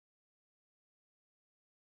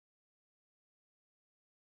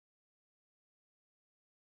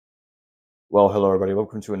Well, hello, everybody.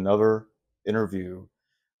 Welcome to another interview.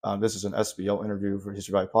 This is an SBL interview for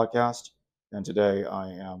History Valley Podcast, and today I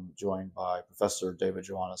am joined by Professor David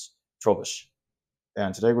Johannes Trobisch.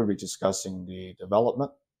 And today we'll be discussing the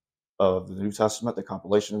development of the New Testament, the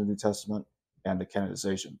compilation of the New Testament, and the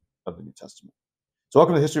canonization of the New Testament. So,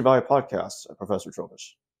 welcome to the History Valley Podcast, Professor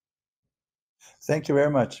Trobisch. Thank you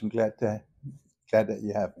very much. I'm glad that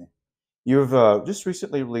you have me. You've just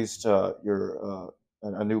recently released a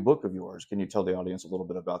new book of yours. Can you tell the audience a little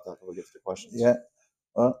bit about that before we get to the questions? Yeah.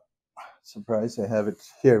 Well, surprise, I have it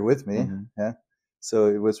here with me. Mm-hmm. Yeah. So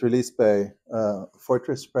it was released by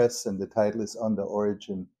Fortress Press, and the title is On the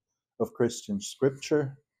Origin of Christian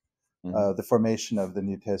Scripture, the formation of the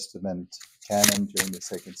New Testament canon during the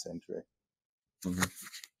 2nd century. Mm-hmm.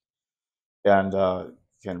 And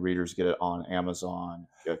can readers get it on Amazon,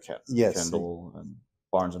 Yes. Kindle, and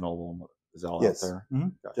Barnes and Noble? Is that all Yes. out there? Mm-hmm.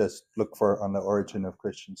 Gotcha. Just look for On the Origin of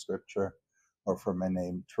Christian Scripture, or for my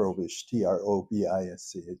name, Trobisch, Trobisch.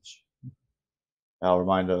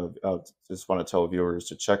 I'll just want to tell viewers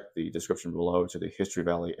to check the description below to the History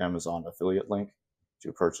Valley Amazon affiliate link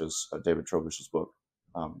to purchase David Trobisch's book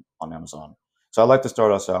on Amazon. So I'd like to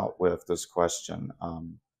start us out with this question.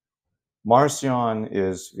 Marcion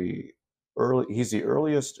is he's the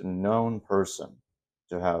earliest known person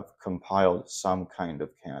to have compiled some kind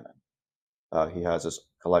of canon. He has this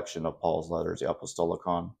collection of Paul's letters, the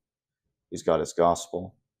Apostolikon. He's got his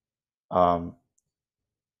gospel. And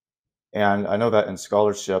I know that in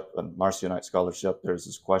scholarship, in Marcionite scholarship, there's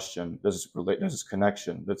this question, there's this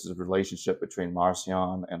connection, there's a relationship between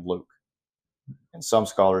Marcion and Luke. And some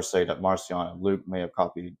scholars say that Marcion and Luke may have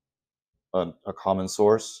copied a common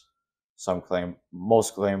source.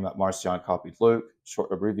 Most claim that Marcion copied Luke,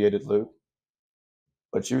 short abbreviated Luke.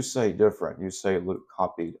 But you say different. You say Luke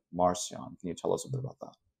copied Marcion. Can you tell us a bit about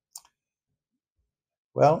that?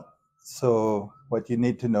 Well, so what you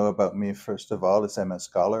need to know about me, first of all, is I'm a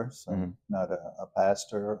scholar, so I'm not a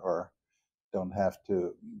pastor, or don't have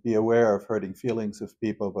to be aware of hurting feelings of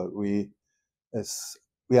people, but we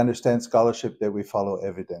understand scholarship that we follow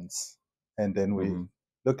evidence, and then we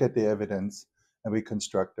look at the evidence and we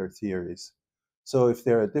construct our theories. So if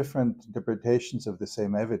there are different interpretations of the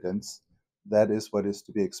same evidence, that is what is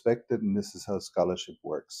to be expected, and this is how scholarship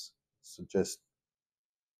works. So just,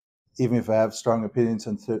 even if I have strong opinions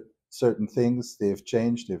on certain things, they've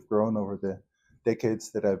changed, they've grown over the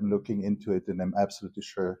decades that I'm looking into it, and I'm absolutely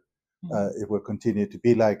sure it will continue to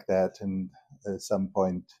be like that. And at some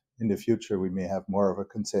point in the future, we may have more of a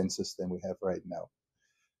consensus than we have right now.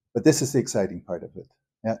 But this is the exciting part of it.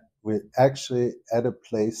 Yeah, we're actually at a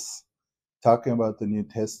place talking about the New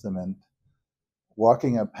Testament,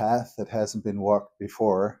 walking a path that hasn't been walked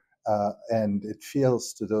before. And it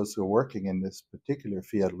feels to those who are working in this particular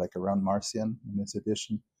field, like around Marcion in this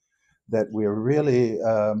edition, that we're really,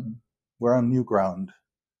 we're on new ground.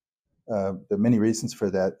 There are many reasons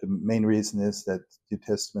for that. The main reason is that New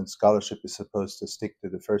Testament scholarship is supposed to stick to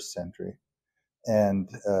the 1st century. And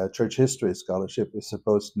church history scholarship is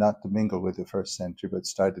supposed not to mingle with the 1st century, but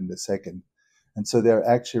start in the 2nd. And so there are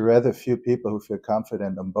actually rather few people who feel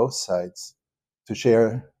confident on both sides to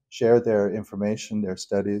share their information, their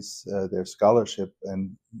studies, their scholarship,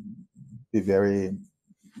 and be very,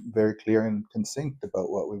 very clear and concise about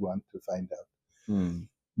what we want to find out.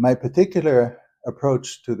 My particular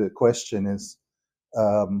approach to the question is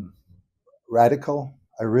radical.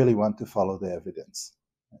 I really want to follow the evidence.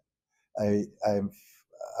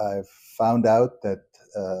 I've found out that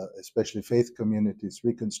especially faith communities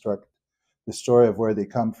reconstruct the story of where they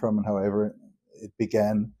come from and however it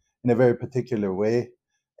began in a very particular way.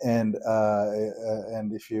 And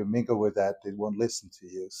if you mingle with that, they won't listen to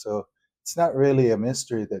you. So it's not really a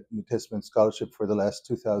mystery that New Testament scholarship for the last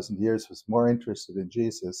 2,000 years was more interested in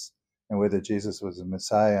Jesus and whether Jesus was a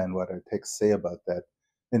Messiah and what our texts say about that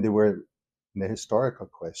than they were in the historical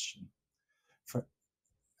question.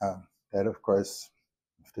 That, of course,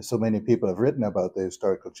 after so many people have written about the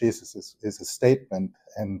historical Jesus, is a statement,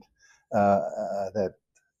 and that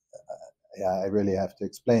I really have to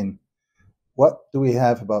explain. What do we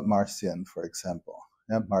have about Marcion, for example?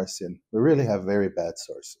 Marcion, we really have very bad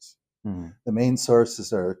sources. The main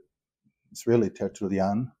sources it's really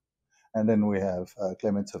Tertullian, and then we have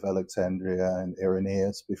Clemens of Alexandria and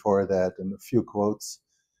Irenaeus before that, and a few quotes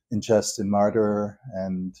in Justin Martyr,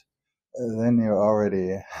 and then you're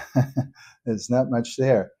already, there's not much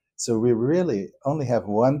there. So we really only have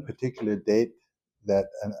one particular date that,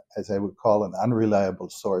 as I would call, an unreliable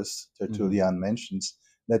source, Tertullian mentions.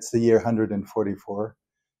 That's the year 144,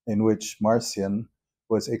 in which Marcion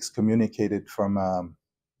was excommunicated from a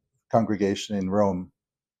congregation in Rome,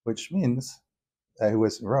 which means he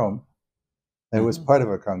was in Rome, that was part of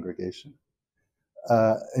a congregation.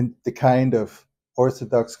 And the kind of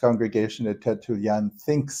Orthodox congregation that Tertullian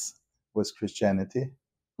thinks was Christianity,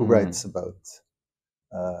 who writes about.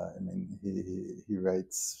 I mean, he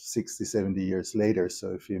writes 60, 70 years later.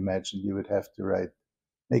 So if you imagine you would have to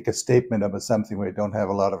make a statement about something where you don't have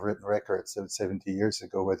a lot of written records of 70 years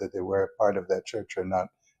ago, whether they were a part of that church or not.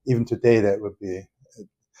 Even today, that would be.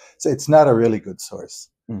 So it's not a really good source.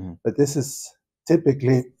 But this is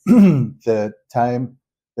typically the time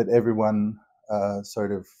that everyone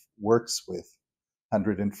sort of works with,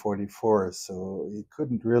 144. So he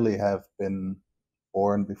couldn't really have been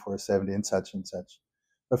born before 70 and such and such.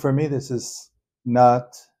 But for me, this is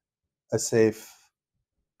not a safe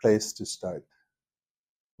place to start.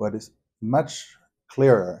 What is much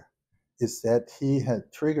clearer is that he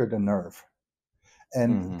had triggered a nerve.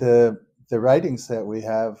 And the writings that we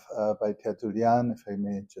have by Tertullian, if I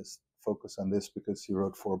may just focus on this, because he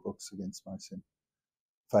wrote 4 books against Marcion,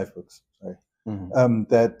 5 books, sorry,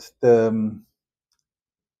 that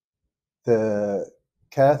the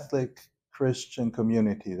Catholic Christian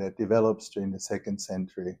community that develops during the 2nd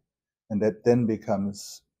century and that then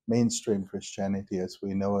becomes mainstream Christianity as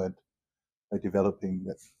we know it by developing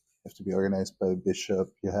that have to be organized by a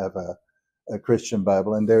bishop. You have a Christian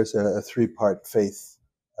Bible, and there's a 3-part faith,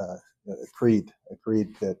 a creed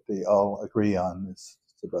that they all agree on. It's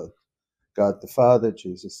about God the Father,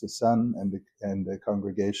 Jesus the Son, and the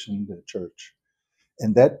congregation, the church.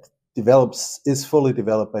 And that is fully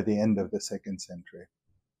developed by the end of the 2nd century.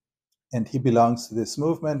 And he belongs to this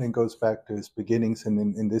movement and goes back to his beginnings. And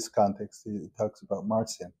in this context, he talks about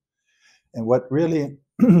Marcion. And what really,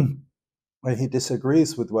 when he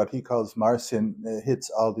disagrees with what he calls Marcion, hits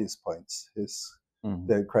all these points.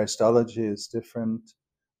 The Christology is different,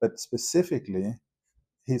 but specifically,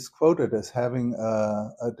 he's quoted as having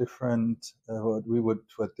a different,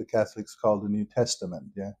 what the Catholics call the New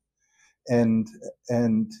Testament, yeah. And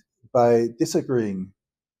by disagreeing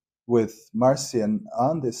with Marcion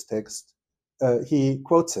on this text, he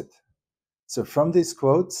quotes it. So from these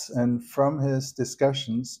quotes and from his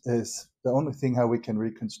discussions is the only thing how we can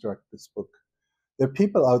reconstruct this book. There are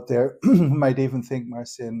people out there who might even think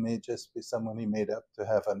Marcion may just be someone he made up to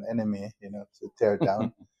have an enemy, to tear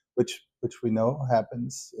down, which we know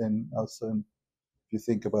happens. And also, if you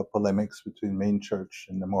think about polemics between main church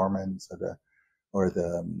and the Mormons or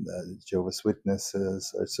the Jehovah's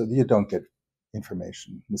Witnesses, so you don't get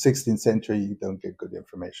information. In the 16th century, you don't get good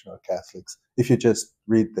information about Catholics if you just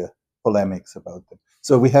read the polemics about them.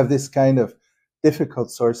 So we have this kind of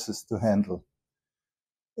difficult sources to handle.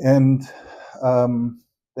 And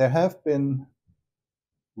there have been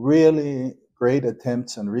really great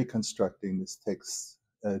attempts on reconstructing this text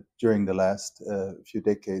during the last few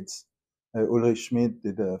decades. Ulrich Schmid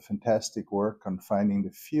did a fantastic work on finding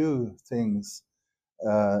the few things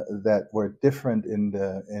that were different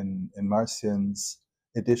in Marcion's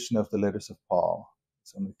edition of the letters of Paul.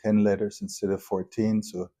 It's only 10 letters instead of 14,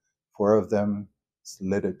 so 4 of them. It's the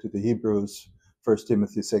letter to the Hebrews, 1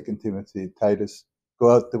 Timothy, 2 Timothy, Titus, go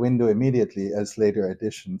out the window immediately as later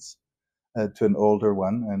additions to an older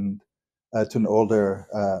one and to an older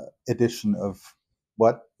edition of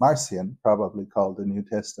what Marcion probably called the New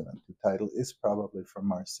Testament. The title is probably from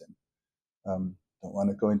Marcion. Don't want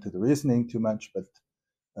to go into the reasoning too much, but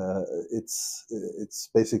it's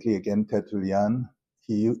basically, again, Tertullian.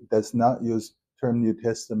 He does not use term New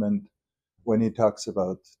Testament when he talks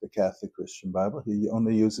about the Catholic Christian Bible. He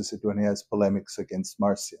only uses it when he has polemics against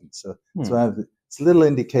Marcion. So it's one of it's little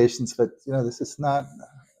indications, but this is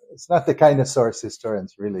it's not the kind of source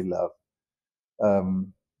historians really love.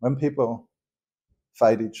 When people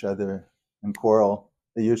fight each other and quarrel,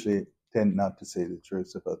 they usually tend not to say the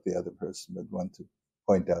truth about the other person, but want to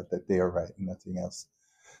point out that they are right and nothing else.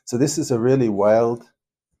 So this is a really wild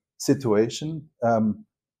situation,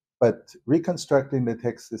 but reconstructing the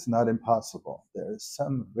text is not impossible. There are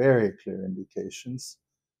some very clear indications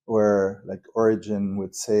where, like, Origen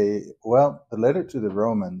would say, well, the letter to the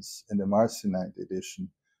Romans in the Marcionite edition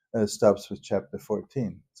stops with chapter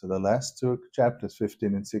 14. So the last 2 chapters,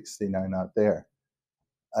 15 and 16, are not there.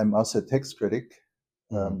 I'm also a text critic.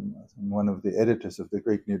 I'm one of the editors of the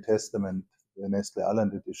Greek New Testament, the Nestle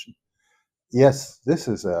Aland edition. Yes, this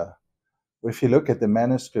is if you look at the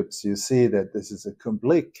manuscripts, you see that this is a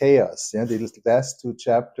complete chaos. The last 2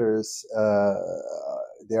 chapters,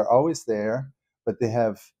 they're always there, but they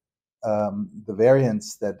have the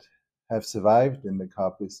variants that have survived in the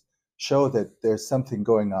copies show that there's something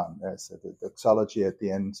going on. There's the doxology at the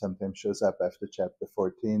end sometimes shows up after chapter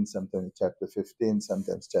 14, sometimes chapter 15,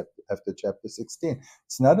 sometimes after chapter 16.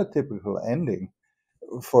 It's not a typical ending.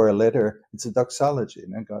 for a letter, it's a doxology,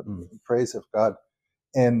 God, praise of God,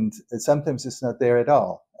 and sometimes it's not there at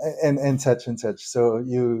all, and such and such. So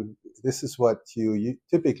this is what you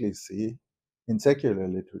typically see in secular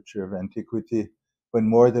literature of antiquity when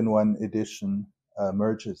more than one edition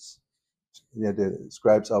merges. Yeah, the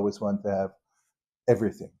scribes always want to have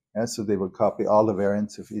everything. Yeah? So they will copy all the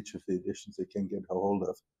variants of each of the editions they can get a hold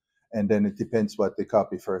of. And then it depends what they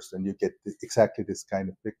copy first, and you get exactly this kind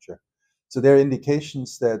of picture. So there are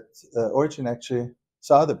indications that Origen actually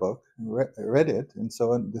saw the book, read it, and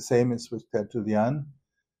so on. The same is with Tertullian.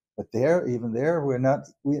 But even there, we're not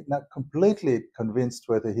completely convinced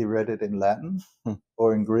whether he read it in Latin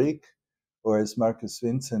or in Greek, or as Marcus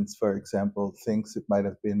Vincenz, for example, thinks it might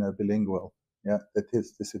have been a bilingual. Yeah, that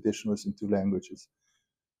this edition was in 2 languages.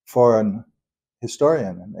 For an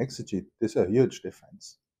historian and exegete, there's a huge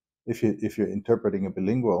difference. If you're interpreting a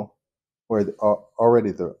bilingual, where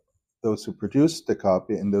already those who produced the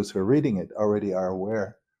copy and those who are reading it already are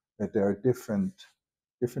aware that there are different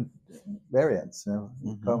variants,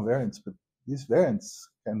 common variants, but these variants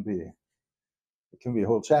can be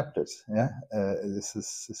whole chapters. Yeah, this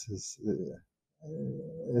is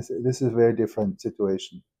a very different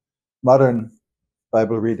situation. Modern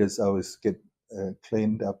Bible readers always get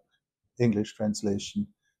cleaned up English translation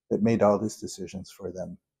that made all these decisions for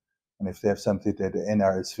them. And if they have something that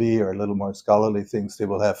NRSV or a little more scholarly things, they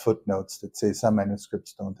will have footnotes that say some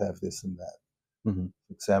manuscripts don't have this and that. For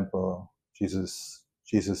example, Jesus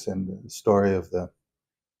and the story of the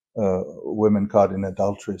women caught in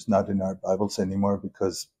adultery is not in our Bibles anymore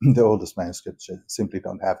because the oldest manuscripts simply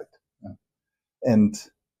don't have it. And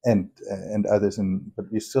others, but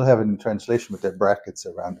you still have it in translation with their brackets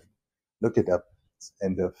around it. Look it up. It's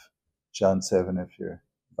end of John 7 if you're a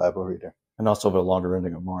Bible reader. And also the longer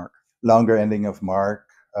ending of Mark. Longer ending of Mark,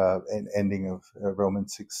 and ending of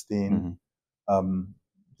Romans 16.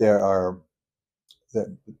 There are a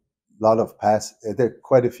lot of there are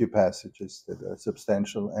quite a few passages that are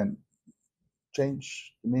substantial and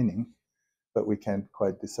change the meaning, but we can't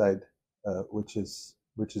quite decide which is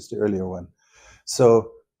the earlier one.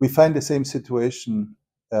 So we find the same situation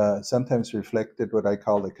sometimes reflected what I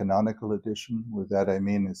call the Canonical Edition. With that I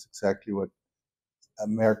mean is exactly what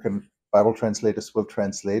American Bible translators will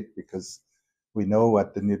translate, because we know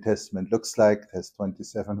what the New Testament looks like. It has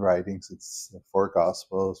 27 writings. It's 4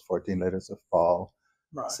 Gospels, 14 letters of Paul,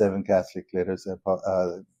 right. 7 Catholic letters,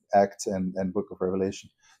 Acts, and Book of Revelation.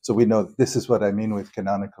 So we know this is what I mean with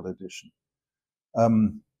Canonical Edition.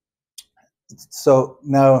 So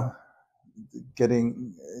now,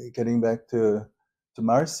 getting back to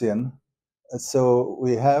Marcion. So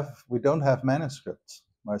we don't have manuscripts,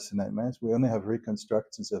 Marcionite manuscripts. We only have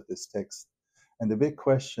reconstructions of this text. And the big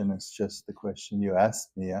question is just the question you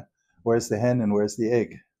asked me: where's the hen and where's the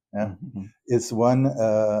egg? Yeah? Is one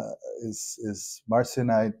is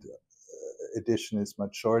Marcionite edition is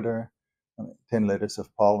much shorter, 10 letters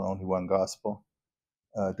of Paul, only 1 gospel.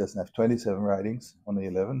 Doesn't have 27 writings, only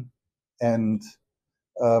 11. And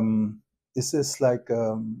is this like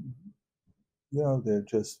they're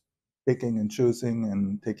just picking and choosing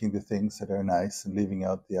and taking the things that are nice and leaving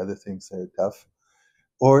out the other things that are tough?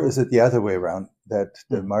 Or is it the other way around, that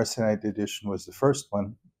the Marcionite edition was the first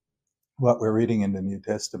one? What we're reading in the New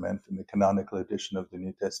Testament, in the Canonical Edition of the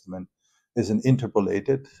New Testament, is an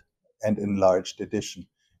interpolated and enlarged edition.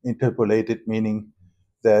 Interpolated meaning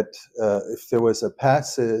that if there was a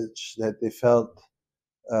passage that they felt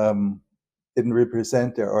didn't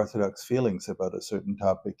represent their orthodox feelings about a certain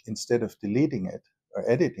topic, instead of deleting it or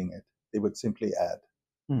editing it, they would simply add.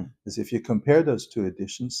 Because if you compare those 2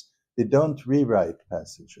 editions, they don't rewrite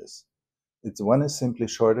passages. One is simply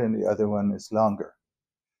shorter and the other one is longer.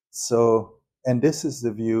 So, and this is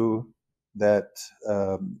the view that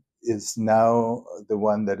is now the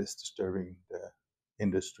one that is disturbing the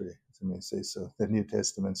industry, as I may say so, the New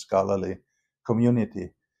Testament scholarly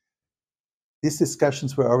community. These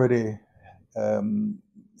discussions were already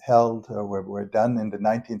held or were done in the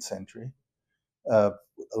 19th century. A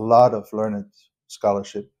lot of learned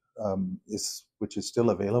scholarship which is still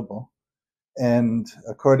available. And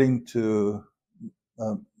according to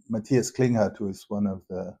Matthias Klinghardt, who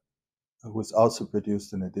was also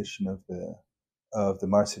produced an edition of the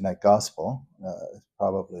Marcionite Gospel,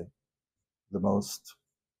 probably the most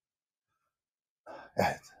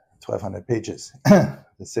 1,200 pages. That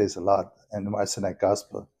says a lot. And the Marcionite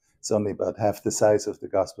Gospel is only about half the size of the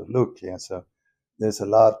Gospel of Luke. Yeah, so there's a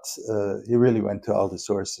lot. He really went to all the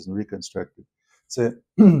sources and reconstructed. So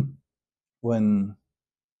when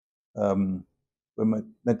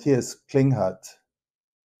Matthias Klinghardt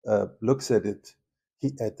looks at it,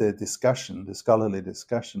 at the discussion, the scholarly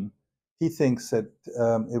discussion, he thinks that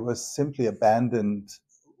it was simply abandoned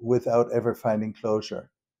without ever finding closure.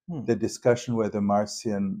 The discussion whether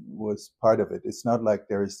Marcion was part of it. It's not like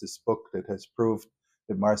there is this book that has proved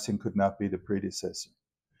that Marcion could not be the predecessor.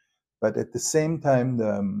 But at the same time,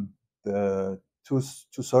 the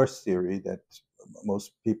two-source theory that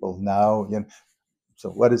most people now, so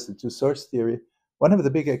what is the two-source theory? One of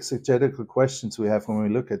the big exegetical questions we have when we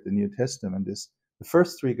look at the New Testament is the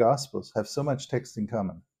first three Gospels have so much text in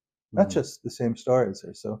common. Not just the same stories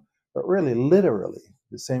or so, but really literally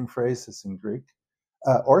the same phrases in Greek,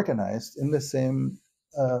 organized in the same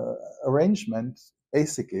arrangement,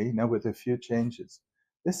 basically, with a few changes.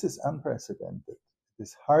 This is unprecedented.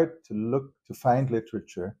 It's hard to find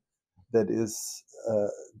literature that is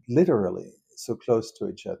literally so close to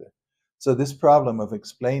each other. So this problem of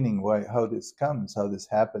explaining how this comes, how this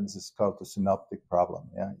happens, is called the synoptic problem.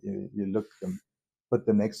 Yeah, you look them, put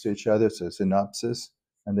them next to each other, so synopsis,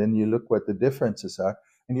 and then you look what the differences are,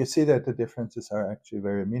 and you see that the differences are actually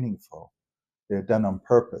very meaningful. They're done on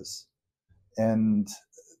purpose, and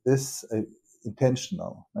this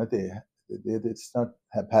intentional. It's not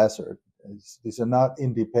haphazard. These are not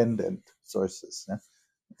independent sources.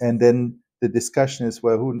 And then the discussion is,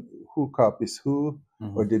 well, who copies who,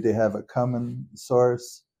 or did they have a common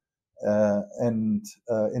source? And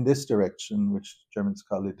in this direction, which Germans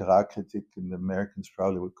call Literarkritik and the Americans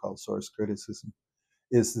probably would call source criticism,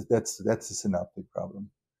 that's a synoptic problem.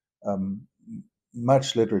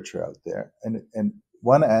 Much literature out there, and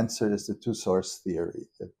one answer is the two-source theory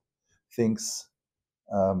that thinks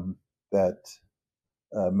that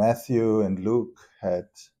Matthew and Luke had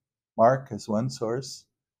Mark as one source,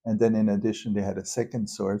 and then in addition they had a second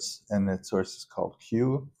source, and that source is called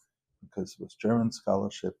Q, because it was German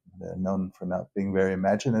scholarship. They're known for not being very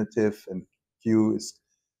imaginative, and Q is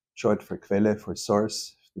short for Quelle, for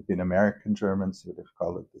source. If they'd been American Germans, you would have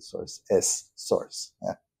called it the source S, source.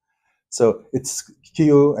 Yeah. So it's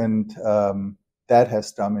Q, and that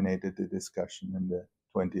has dominated the discussion in the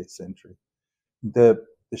 20th century. The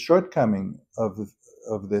shortcoming of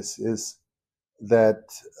this is that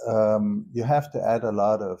you have to add a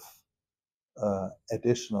lot of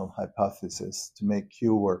additional hypotheses to make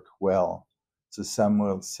Q work well. So some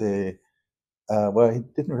will say, well, he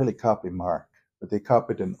didn't really copy Mark, but they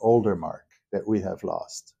copied an older Mark that we have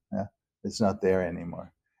lost. Yeah? It's not there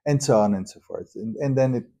anymore, and so on and so forth. And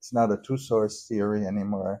then it's not a two-source theory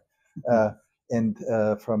anymore. And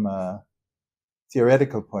from a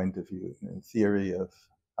theoretical point of view, theory of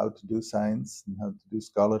how to do science and how to do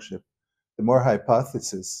scholarship, the more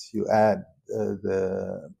hypotheses you add,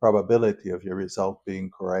 the probability of your result being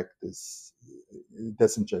correct it's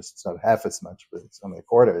not half as much, but it's only a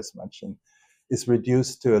quarter as much, and is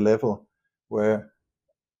reduced to a level where,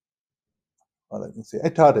 well, let me see, I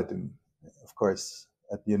taught it, of course,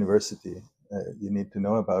 at the university. You need to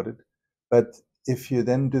know about it. But if you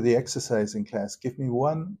then do the exercise in class, give me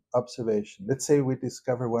one observation. Let's say we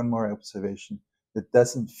discover one more observation that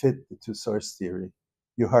doesn't fit the two-source theory.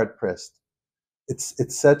 You're hard-pressed.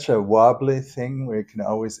 It's such a wobbly thing where you can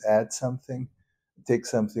always add something, take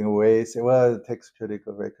something away, say, well, the text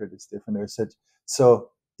critical record is different or such. So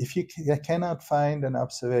if you cannot find an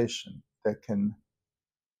observation that can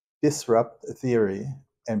disrupt a theory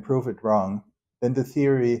and prove it wrong, then the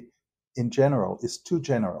theory in general is too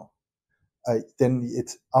general. Then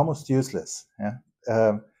it's almost useless.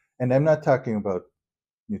 Yeah? And I'm not talking about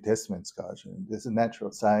New Testament scholarship. This is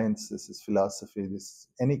natural science. This is philosophy. This is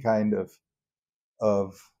any kind of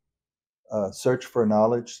search for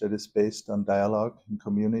knowledge that is based on dialogue and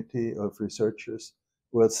community of researchers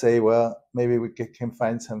will say, well, maybe we can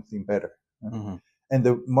find something better. And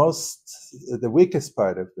the weakest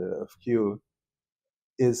part of Q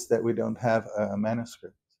is that we don't have a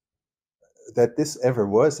manuscript. That this ever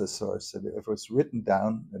was a source, that it was written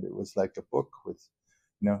down, that it was like a book with,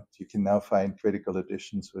 you can now find critical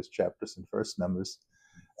editions with chapters and verse numbers,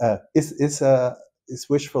 is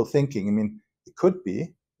wishful thinking. I mean, it could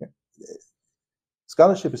be.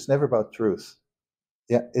 Scholarship is never about truth.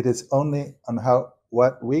 Yeah, it is only on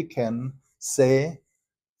what we can say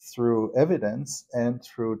through evidence and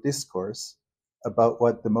through discourse about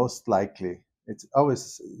what the most likely. It's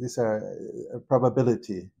always, these are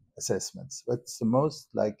probability assessments. What's the most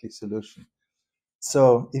likely solution?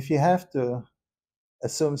 So if you have to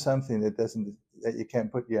assume something that you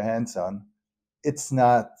can't put your hands on, it's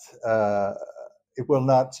not. It will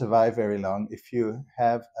not survive very long. If you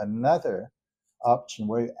have another option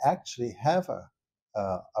where you actually have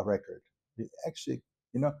a record, you actually,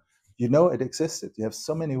 it existed. You have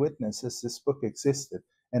so many witnesses. This book existed,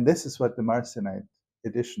 and this is what the Marcionite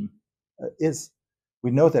edition is.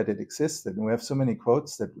 we know that it existed, and we have so many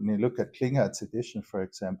quotes that when you look at Klinghardt's edition, for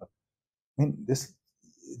example, I mean, this,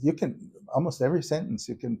 you can, almost every sentence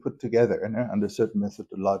you can put together, under certain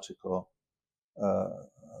methodological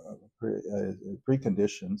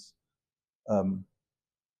preconditions.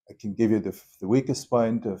 I can give you the weakest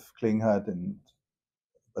point of Klinghardt,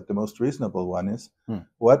 but the most reasonable one is,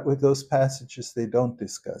 what with those passages they don't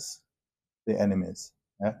discuss the enemies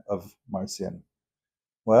of Marcion?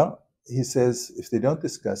 Well, he says if they don't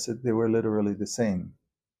discuss it, they were literally the same.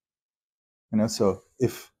 So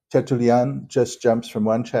if Tertullian just jumps from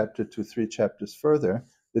one chapter to 3 chapters further,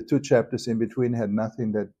 the 2 chapters in between had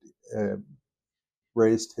nothing that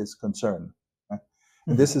raised his concern.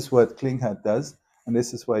 And this is what Klinghardt does, and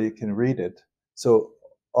this is why you can read it. So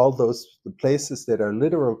all those, the places that are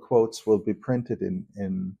literal quotes will be printed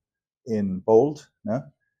in bold,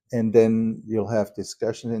 and then you'll have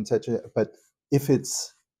discussion in such a, but if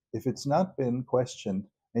it's not been questioned,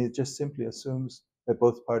 and it just simply assumes that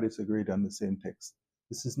both parties agreed on the same text.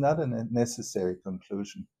 This is not a necessary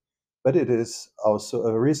conclusion, but it is also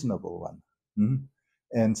a reasonable one.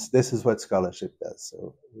 And this is what scholarship does.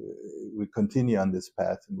 So we continue on this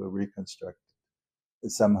path and we'll reconstruct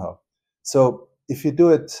it somehow. So if you do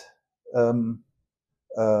it,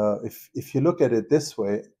 if you look at it this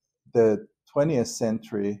way, the 20th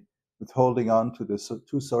century, with holding on to the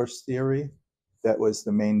two-source theory, that was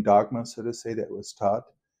the main dogma, so to say, that was taught.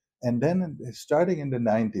 And then starting in the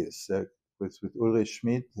 90s, with Ulrich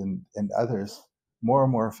Schmid and others, more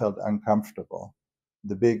and more felt uncomfortable.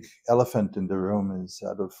 The big elephant in the room is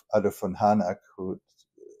Adolf von Harnack, who,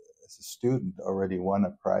 as a student, already won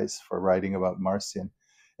a prize for writing about Marcion,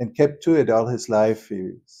 and kept to it all his life. He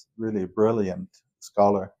was really a brilliant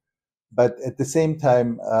scholar, but at the same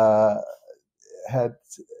time it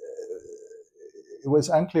was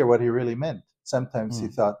unclear what he really meant. Sometimes he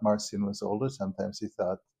thought Marcion was older, sometimes he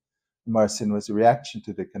thought Marcion was a reaction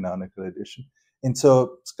to the Canonical Edition. And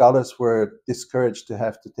so scholars were discouraged to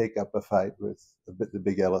have to take up a fight with the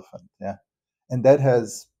big elephant. And that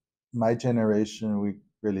has, my generation, we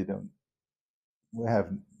really don't, we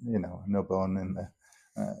have, no bone in the,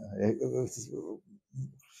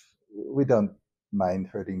 we don't mind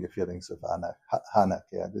hurting the feelings of Harnack.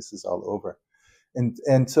 This is all over.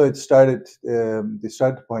 And so it started, they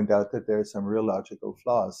started to point out that there are some real logical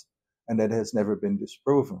flaws, and that has never been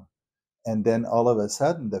disproven. And then all of a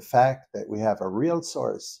sudden, the fact that we have a real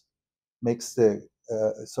source makes the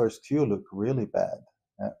source Q look really bad.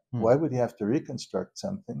 Why would you have to reconstruct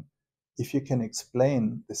something if you can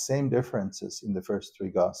explain the same differences in the first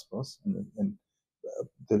 3 Gospels and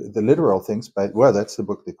the literal things well, that's the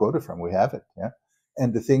book they quoted from, we have it,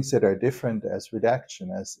 and the things that are different as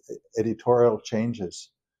redaction, as editorial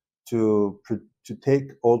changes to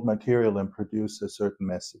take old material and produce a certain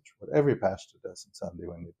message, what every pastor does on Sunday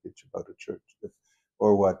when you teach about a church,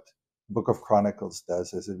 or what Book of Chronicles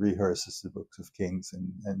does as it rehearses the books of Kings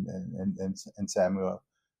and Samuel.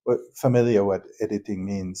 Familiar what editing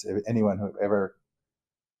means. Anyone who ever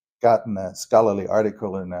gotten a scholarly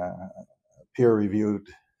article in a peer-reviewed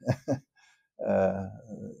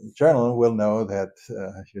journal will know that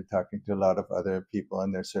you're talking to a lot of other people,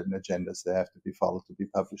 and there's certain agendas that have to be followed to be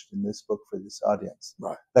published in this book for this audience.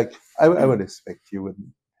 Right. Like I would expect you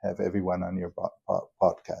wouldn't have everyone on your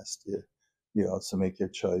podcast. You also make your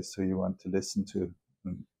choice who you want to listen to.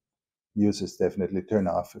 And users definitely turn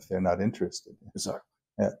off if they're not interested. Exactly.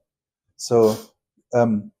 Yeah. So,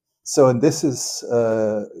 and this is,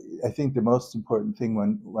 I think, the most important thing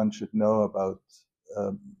one should know about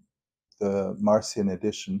the Marcion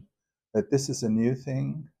edition, that this is a new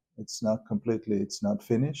thing. It's not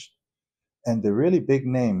finished. And the really big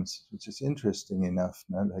names, which is interesting enough,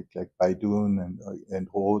 like Baidun and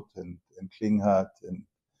Roth and Klinghardt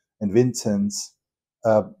and Vincenz,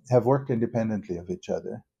 have worked independently of each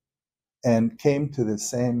other and came to the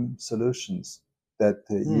same solutions, that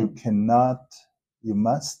you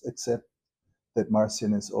must accept that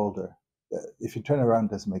Marcion is older. If you turn around,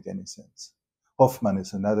 it doesn't make any sense. Hoffmann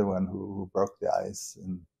is another one who broke the ice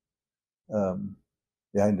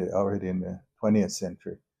already in the 20th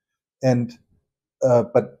century. And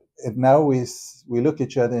but now we look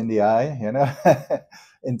each other in the eye,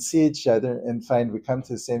 and see each other and find we come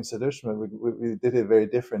to the same solution, but we did it very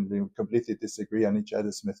differently. We completely disagree on each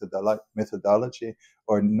other's methodology,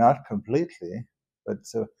 or not completely. But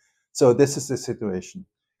so this is the situation.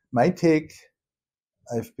 My take,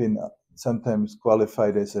 I've been sometimes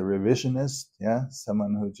qualified as a revisionist,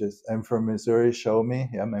 someone who just, I'm from Missouri, show me.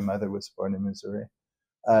 My mother was born in Missouri.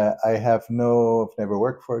 I've never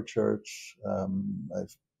worked for a church.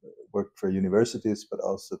 I've worked for universities, but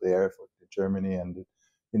also there, I've worked in Germany and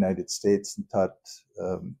United States and taught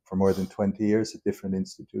for more than 20 years at different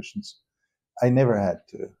institutions. I never had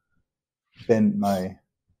to bend my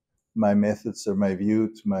methods or my view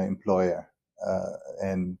to my employer.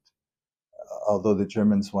 And although the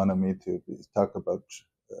Germans wanted me to talk about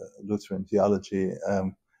Lutheran theology,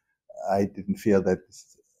 I didn't feel that,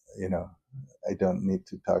 I don't need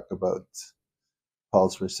to talk about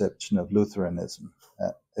Paul's reception of Lutheranism.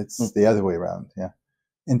 It's the other way around, yeah.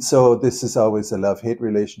 And so this is always a love-hate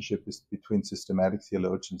relationship between systematic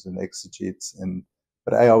theologians and exegetes.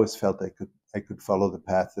 But I always felt I could follow the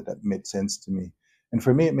path that made sense to me. And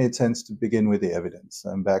for me, it made sense to begin with the evidence.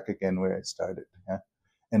 I'm back again where I started. Yeah?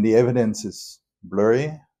 And the evidence is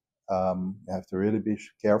blurry. You have to really be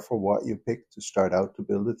careful what you pick to start out to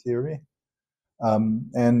build a theory.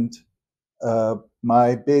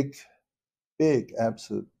 My big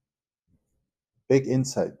absolute big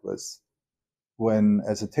insight was when,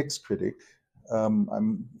 as a text critic, I'm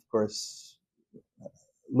of course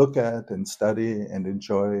look at and study and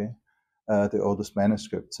enjoy the oldest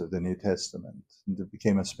manuscripts of the New Testament. And I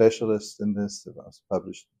became a specialist in this. I was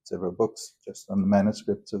published several books just on the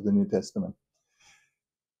manuscripts of the New Testament.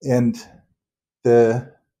 And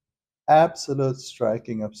the absolute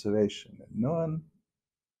striking observation, and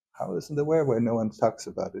I wasn't aware why no one talks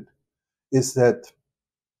about it, is that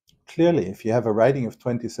clearly, if you have a writing of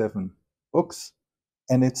 27 books,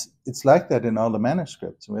 and it's like that in all the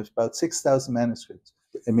manuscripts, we have about 6,000 manuscripts.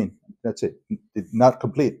 I mean, that's it. Not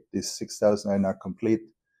complete. These 6,000 are not complete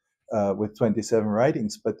with 27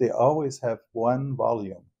 writings, but they always have one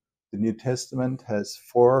volume. The New Testament has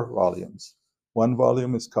 4 volumes. One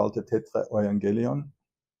volume is called the Tetraevangelion,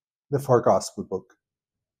 the 4 Gospel book,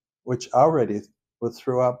 which already will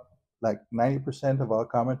throw up like 90% of all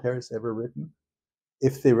commentaries ever written.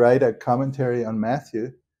 If they write a commentary on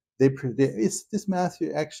Matthew, is this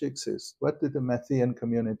Matthew actually exists? What did the Matthean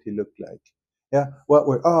community look like? Yeah,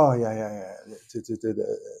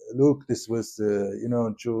 Luke, this was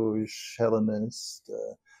the Jewish Hellenist.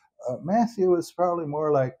 Matthew was probably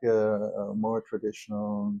more like a more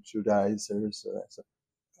traditional Judaizers.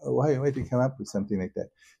 Why did you come up with something like that?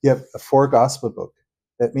 You have a 4 gospel book.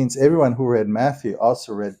 That means everyone who read Matthew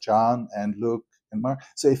also read John and Luke and Mark.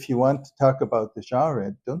 So if you want to talk about the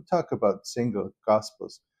genre, don't talk about single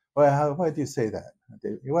gospels. Why do you say that?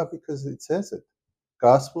 Well, because it says it.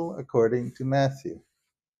 Gospel according to Matthew.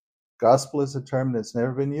 Gospel is a term that's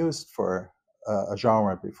never been used for a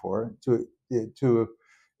genre before.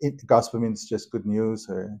 Gospel means just good news,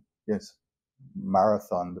 or yes,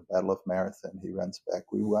 marathon, the Battle of Marathon. He runs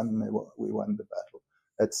back. We won the battle.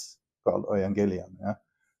 That's called Evangelion. Yeah,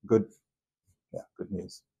 good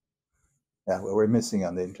news. Yeah, well, we're missing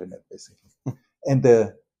on the internet basically. And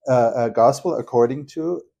the gospel according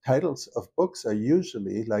to titles of books are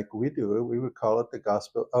usually, like we do, we would call it the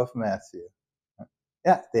Gospel of Matthew.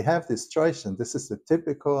 Yeah, they have this choice, and this is the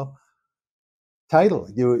typical title.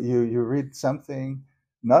 You read something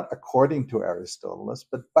not according to Aristotle,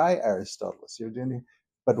 but by Aristotle.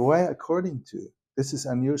 But why according to? This is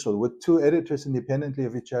unusual. Would 2 editors independently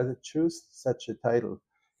of each other choose such a title?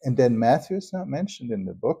 And then Matthew is not mentioned in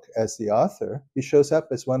the book as the author. He shows up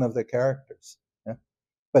as one of the characters. Yeah?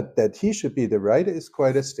 But that he should be the writer is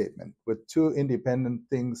quite a statement. Would 2 independent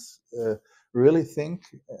things really think,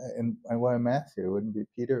 and why Matthew? Wouldn't be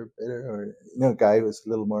Peter better, or a guy who's a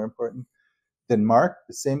little more important? Then Mark,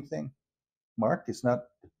 the same thing. Mark is not,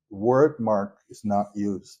 word Mark is not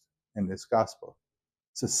used in this gospel.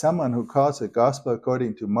 So someone who calls it gospel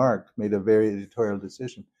according to Mark made a very editorial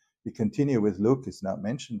decision. You continue with Luke is not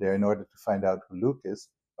mentioned there in order to find out who Luke is,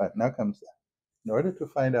 but now comes that. In order to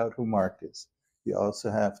find out who Mark is, you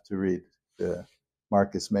also have to read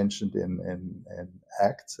Mark is mentioned in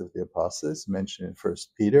Acts of the Apostles, mentioned in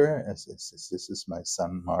First Peter as this is my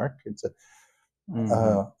son Mark. It's a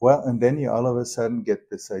and then you all of a sudden get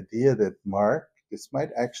this idea that Mark, this might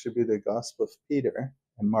actually be the Gospel of Peter,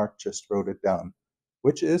 and Mark just wrote it down,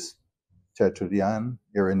 which is Tertullian,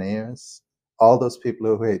 Irenaeus, all those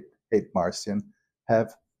people who hate Marcion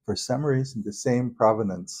have, for some reason, the same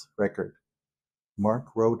provenance record. Mark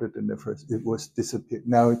wrote it in the first, it was disappeared.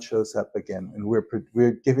 Now it shows up again, and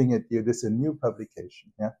we're giving it you. This is a new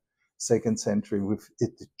publication, yeah, 2nd century.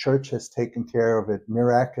 The church has taken care of it,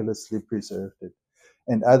 miraculously preserved it,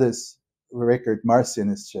 and others record Marcion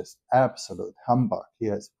is just absolute humbug. He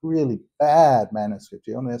has really bad manuscript.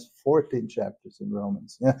 He only has 14 chapters in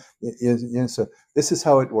Romans. Yeah, so this is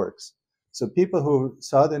how it works. So people who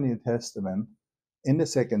saw the New Testament in the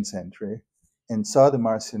 2nd century and saw the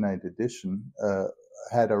Marcionite edition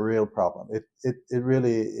had a real problem. It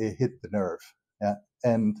really hit the nerve. Yeah,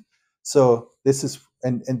 and so this is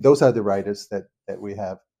and those are the writers that that we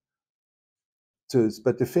have.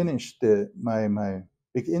 But to finish, my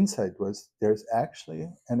big insight was there's actually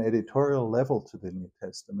an editorial level to the New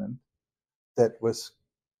Testament that was,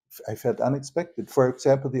 I felt, unexpected. For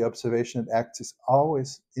example, the observation that Acts is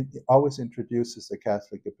always introduces the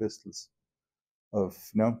Catholic epistles of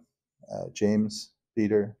James,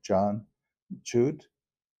 Peter, John, Jude.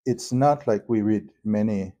 It's not like we read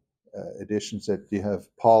many editions that you have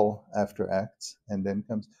Paul after Acts and then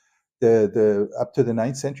comes the up to the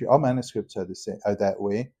 9th century. All manuscripts are the same, are that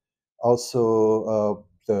way. Also,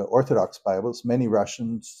 the Orthodox Bibles, many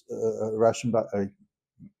Russian,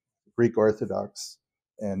 Greek Orthodox,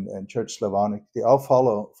 and Church Slavonic, they all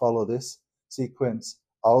follow this sequence.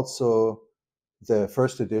 Also, the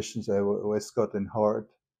first editions, Westcott and Hort,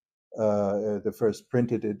 the first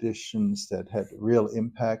printed editions that had real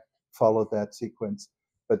impact followed that sequence.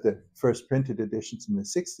 But the first printed editions in the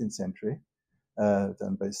 16th century,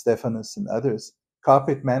 done by Stephanus and others,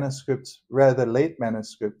 copied manuscripts, rather late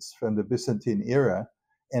manuscripts from the Byzantine era.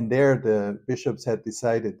 And there the bishops had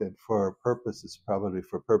decided that probably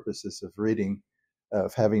for purposes of reading,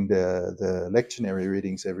 of having the lectionary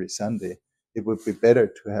readings every Sunday, it would be better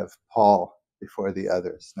to have Paul before the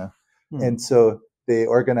others. No? And so they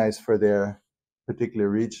organized for their particular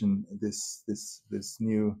region this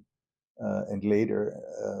new and later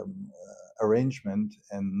arrangement.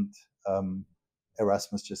 And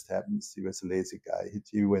Erasmus just happens, he was a lazy guy.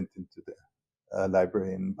 He went into the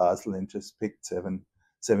library in Basel and just picked seven,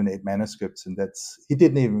 8 manuscripts, and he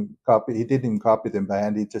didn't even copy them by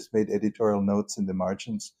hand. He just made editorial notes in the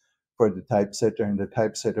margins for the typesetter, and the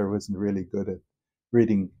typesetter wasn't really good at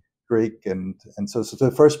reading Greek, and so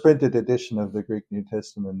the first printed edition of the Greek New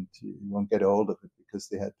Testament, you won't get hold of it because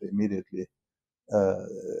they had to immediately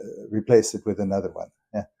replace it with another one.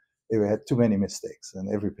 Yeah, they had too many mistakes on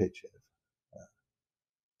every page.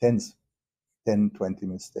 10, 20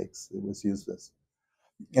 mistakes. It was useless.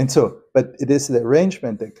 And so, but it is the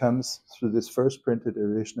arrangement that comes through this first printed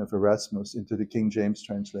edition of Erasmus into the King James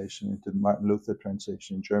translation, into the Martin Luther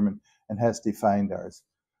translation in German, and has defined ours.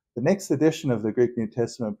 The next edition of the Greek New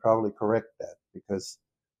Testament probably correct that, because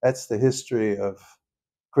that's the history of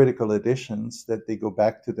critical editions, that they go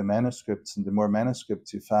back to the manuscripts, and the more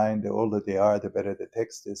manuscripts you find, the older they are, the better the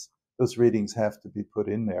text is. Those readings have to be put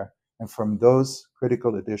in there. And from those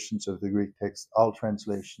critical editions of the Greek text, all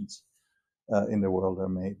translations in the world are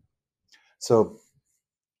made. So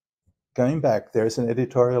going back, there's an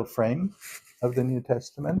editorial frame of the New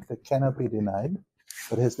Testament that cannot be denied,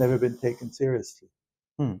 but has never been taken seriously.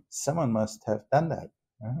 Someone must have done that.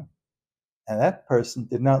 And that person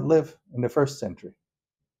did not live in the 1st century.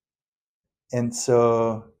 And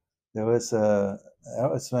so that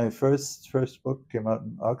was my first book, came out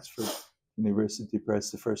in Oxford University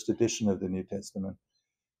Press, the first edition of the New Testament.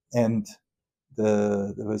 And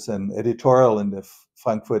there was an editorial in the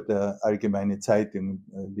Frankfurter Allgemeine Zeitung,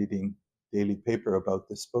 a leading daily paper, about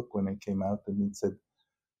this book when it came out, and it said,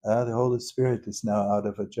 the Holy Spirit is now out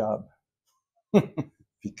of a job.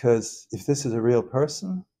 Because if this is a real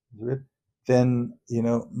person, then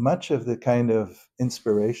much of the kind of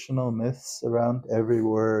inspirational myths around every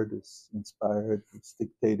word is inspired, it's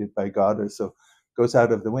dictated by God, or so, goes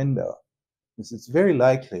out of the window. Because it's very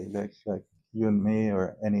likely, like you and me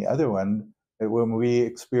or any other one, that when we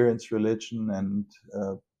experience religion and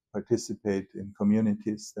participate in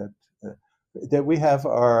communities, that we have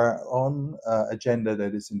our own agenda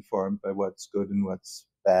that is informed by what's good and what's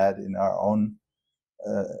bad in our own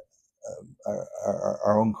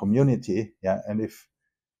our own community. Yeah, and if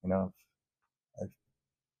I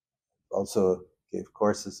also gave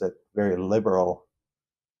courses at very liberal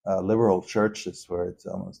churches where it's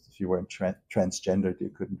almost, if you weren't transgendered, you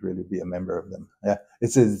couldn't really be a member of them. Yeah,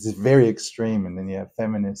 it's very extreme. And then you have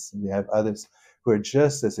feminists, and you have others who are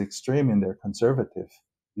just as extreme in their conservative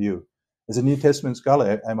view. As a New Testament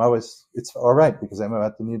scholar, it's all right because I'm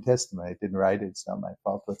about the New Testament. I didn't write it; it's not my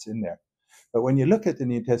fault what's in there. But when you look at the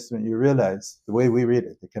New Testament, you realize the way we read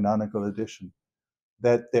it, the Canonical Edition,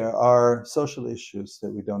 that there are social issues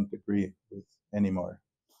that we don't agree with anymore.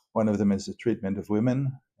 One of them is the treatment of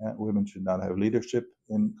women. Women should not have leadership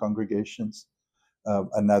in congregations.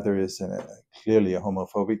 Another is clearly a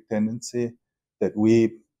homophobic tendency that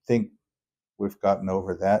we think we've gotten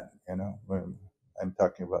over that. I'm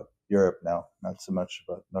talking about Europe now, not so much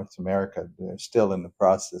about North America. They're still in the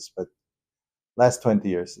process, but last 20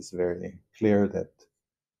 years is very clear that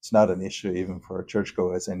it's not an issue even for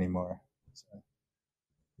churchgoers anymore. So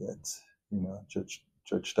that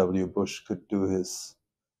George W. Bush could do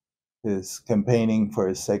his campaigning for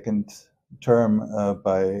his second term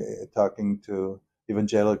by talking to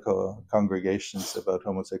evangelical congregations about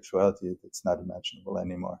homosexuality, it's not imaginable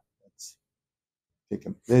anymore. It's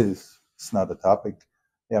not a topic.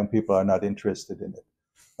 Young people are not interested in it.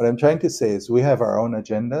 What I'm trying to say is we have our own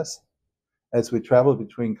agendas. As we travel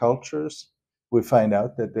between cultures, we find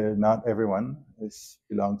out that not everyone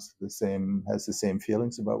belongs to the same, has the same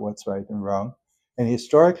feelings about what's right and wrong. And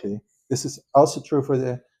historically, this is also true for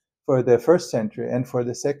the first century and for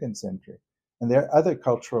the second century. And there are other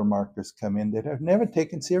cultural markers come in that are never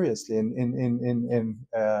taken seriously in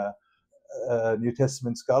New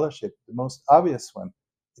Testament scholarship. The most obvious one,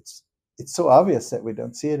 it's so obvious that we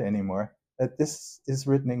don't see it anymore, that this is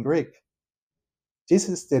written in Greek.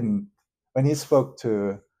 Jesus didn't, when he spoke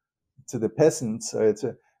to the peasants,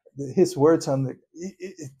 his words on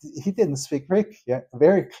he didn't speak Greek. Yeah,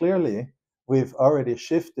 very clearly, we've already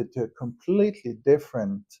shifted to a completely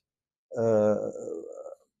different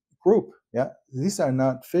group. Yeah, these are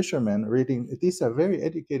not fishermen reading. These are very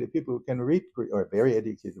educated people who can read Greek, or very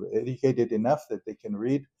educated enough that they can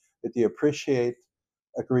read, that they appreciate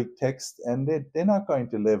a Greek text, and they're not going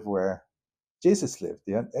to live where Jesus lived.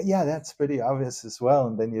 Yeah, that's pretty obvious as well.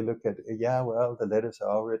 And then you look at, well, the letters are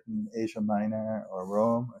all written Asia Minor or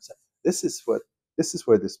Rome. This is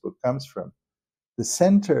where this book comes from. The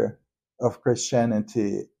center of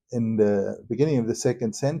Christianity in the beginning of the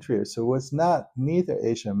second century or so was neither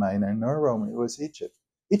Asia Minor nor Rome. It was Egypt.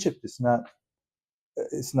 Egypt is not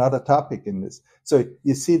a topic in this. So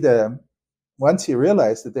you see, once you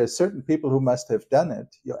realize that there are certain people who must have done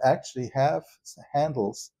it, you actually have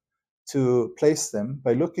handles to place them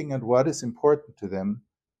by looking at what is important to them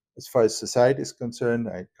as far as society is concerned.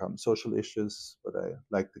 I call them social issues, what I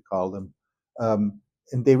like to call them.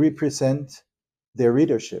 And they represent their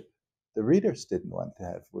readership. The readers didn't want to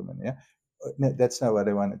have women. Yeah, no, that's not what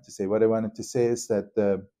I wanted to say. What I wanted to say is that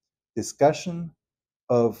the discussion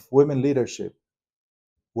of women leadership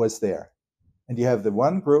was there. And you have the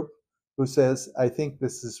one group who says, I think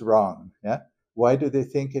this is wrong. Yeah. Why do they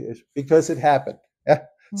think it is? Because it happened. Yeah.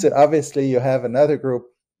 So obviously you have another group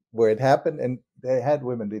where it happened and they had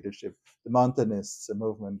women leadership. The Montanists, a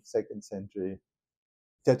movement, second century.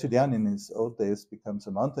 Tertullian in his old days becomes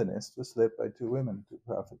a Montanist, was led by two women, two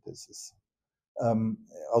prophetesses.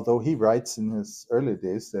 Although he writes in his early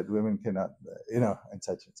days that women cannot, and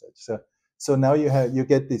such and such. So now you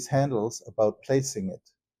get these handles about placing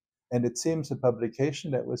it. And it seems a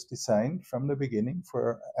publication that was designed from the beginning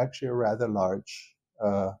for actually a rather large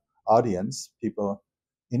audience. People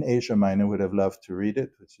in Asia Minor would have loved to read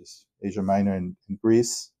it, which is Asia Minor and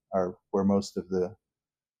Greece are where most of the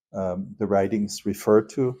writings refer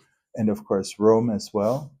to, and of course Rome as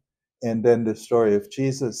well. And then the story of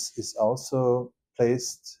Jesus is also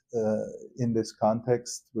placed in this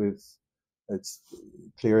context. It's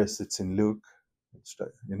clearest it's in Luke. It's,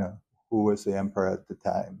 who was the emperor at the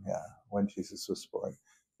time, when Jesus was born.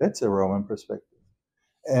 That's a Roman perspective.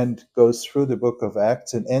 And goes through the book of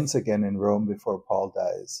Acts and ends again in Rome before Paul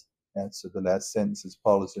dies. And so the last sentence is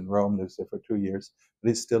Paul is in Rome, lives there for 2 years, but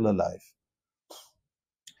he's still alive.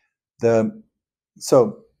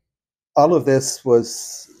 So all of this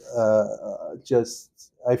was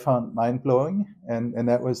just, I found mind-blowing, and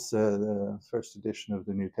that was the first edition of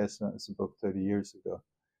the New Testament. It's a book 30 years ago.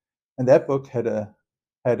 And that book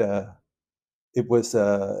it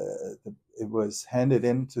was handed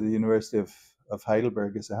in to the University of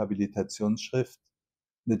Heidelberg as a Habilitationsschrift.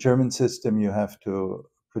 In the German system, you have to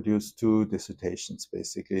produce 2 dissertations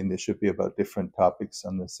basically, and they should be about different topics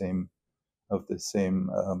on the same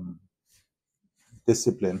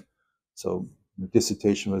discipline. So the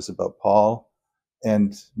dissertation was about Paul,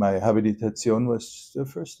 and my Habilitation was the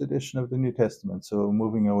first edition of the New Testament. So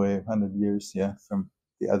moving away 100 years, from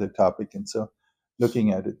the other topic, and so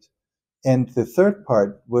looking at it. And the third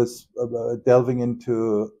part was delving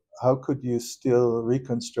into how could you still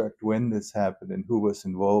reconstruct when this happened and who was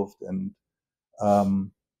involved, and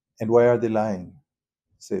why are they lying,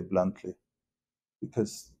 say bluntly,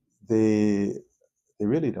 because they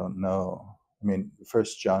really don't know. I mean,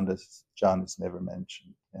 First John is never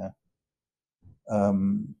mentioned.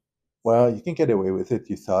 Well, you can get away with it.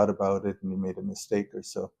 You thought about it and you made a mistake or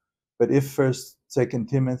so. But if Second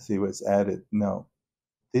Timothy was added, no.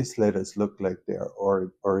 These letters look like they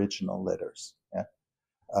are original letters.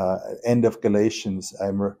 End of Galatians,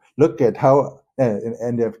 look at how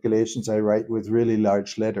end of Galatians I write with really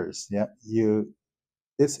large letters.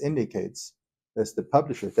 This indicates that's the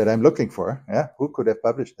publisher that I'm looking for. Who could have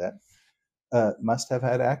published that? Must have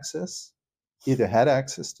had access, either had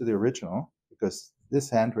access to the original, because this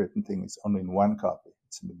handwritten thing is only in one copy.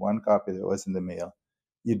 It's in the one copy that was in the mail.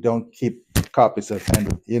 You don't keep copies of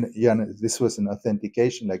handwritten. This was an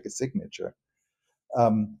authentication, like a signature.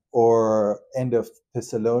 Or end of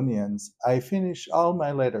Thessalonians, I finish all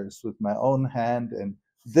my letters with my own hand, and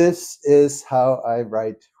this is how I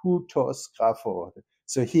write hutos grapho.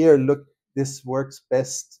 So here, look, this works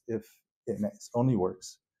best if it only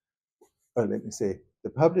works. Or let me say, the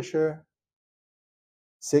publisher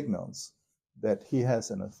signals that he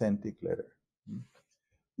has an authentic letter.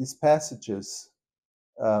 These passages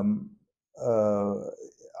um,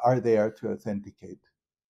 are there to authenticate.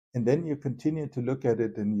 And then you continue to look at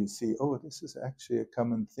it and you see, oh, this is actually a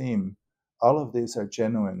common theme. All of these are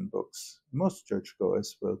genuine books. Most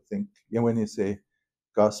churchgoers will think, when you say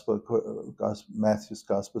Matthew's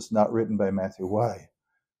Gospel is not written by Matthew, why?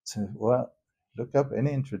 So, well, look up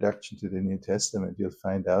any introduction to the New Testament. You'll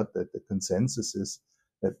find out that the consensus is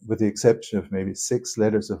that, with the exception of maybe 6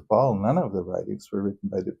 letters of Paul, none of the writings were written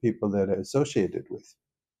by the people that are associated with.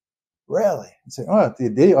 Really? And say, oh,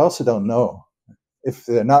 they also don't know if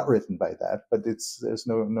they're not written by that, but there's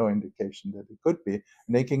no indication that it could be,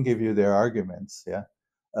 and they can give you their arguments,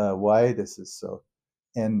 why this is so.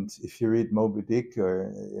 And if you read Moby Dick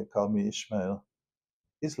or You Call Me Ishmael,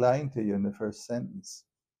 he's lying to you in the first sentence.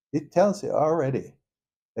 It tells you already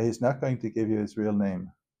that he's not going to give you his real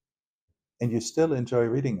name, and you still enjoy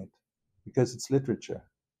reading it because it's literature.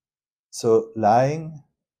 So lying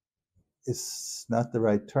is not the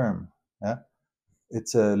right term.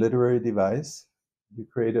 It's a literary device. You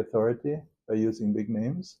create authority by using big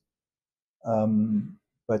names,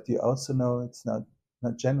 but you also know it's not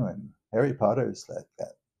genuine. Harry Potter is like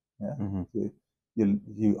that.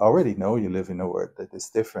 You already know you live in a world that is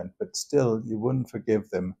different, but still you wouldn't forgive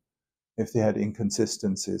them if they had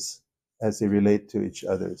inconsistencies as they relate to each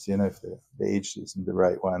other. If the age isn't the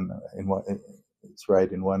right one, it's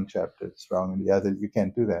right in one chapter, it's wrong in the other. You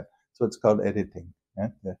can't do that. So it's called editing.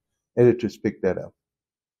 The editors pick that up.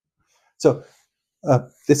 So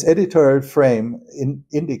this editorial frame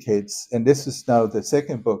indicates, and this is now the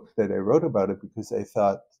second book that I wrote about it, because I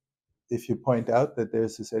thought, if you point out that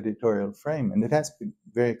there's this editorial frame, and it has been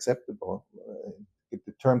very acceptable,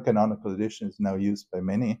 the term canonical edition is now used by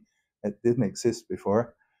many. It didn't exist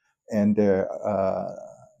before, and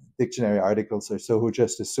dictionary articles or so who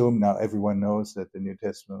just assume now everyone knows that the New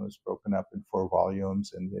Testament was broken up in 4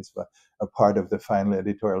 volumes and is a part of the final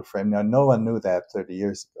editorial frame. Now, no one knew that 30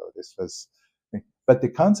 years ago. But the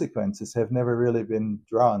consequences have never really been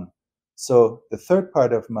drawn. So the third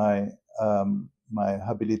part of my my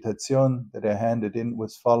habilitation that I handed in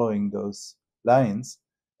was following those lines,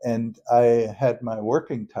 and I had my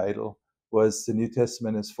working title was The New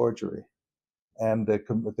Testament as Forgery. And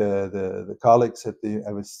the colleagues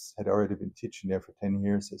had already been teaching there for 10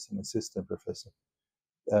 years as an assistant professor.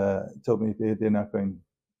 Told me they're not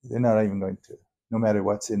even going to, no matter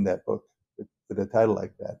what's in that book, with a title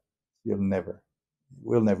like that,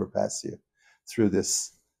 we'll never pass you through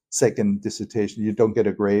this second dissertation. You don't get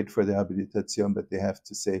a grade for the habilitation, but they have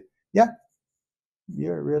to say, yeah,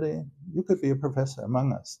 you could be a professor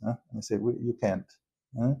among us. And I say, you can't.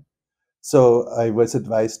 So I was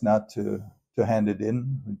advised not to hand it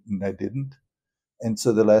in, and I didn't. And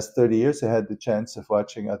so the last 30 years, I had the chance of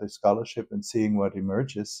watching other scholarship and seeing what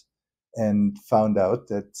emerges, and found out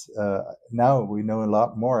that now we know a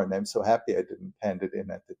lot more. And I'm so happy I didn't hand it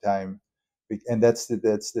in at the time. And that's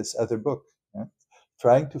this other book,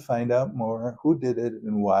 trying to find out more who did it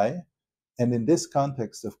and why. And in this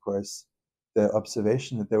context, of course, the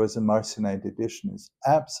observation that there was a Marcionite edition is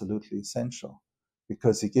absolutely essential,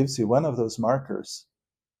 because it gives you one of those markers.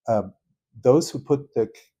 Those who put the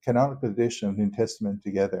canonical edition of the New Testament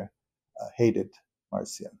together hated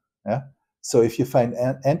Marcion. So if you find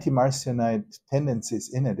anti-Marcionite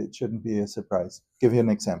tendencies in it, it shouldn't be a surprise. I'll give you an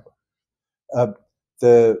example.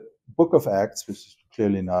 The Book of Acts, which is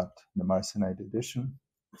clearly not the Marcionite edition,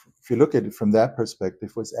 if you look at it from that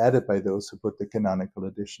perspective, was added by those who put the canonical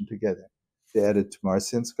edition together. They added to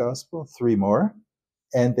Marcion's Gospel 3 more,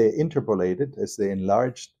 and they interpolated as they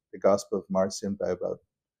enlarged the Gospel of Marcion by about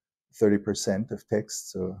 30% of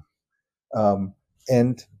text. So,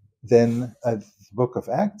 and then the Book of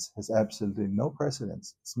Acts has absolutely no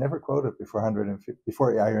precedence. It's never quoted before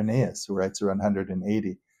Irenaeus, who writes around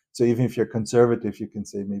 180. So even if you're conservative, you can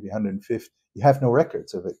say maybe 150. You have no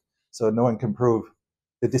records of it, so no one can prove.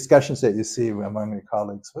 The discussions that you see among your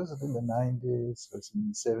colleagues, was it in the 90s, was it in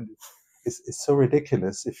the 70s? It's so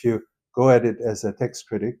ridiculous. If you go at it as a text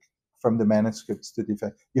critic from the manuscripts to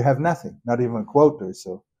defect, you have nothing, not even a quote or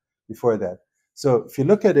so before that. So if you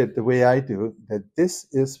look at it the way I do, that this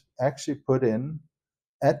is actually put in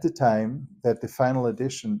at the time that the final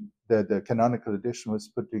edition, the canonical edition, was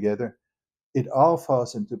put together, it all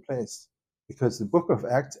falls into place, because the Book of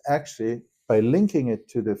Acts actually, by linking it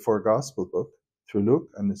to the 4 gospel book, through Luke,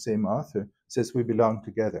 and the same author says we belong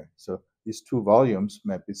together. So these two volumes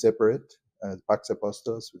might be separate, Pax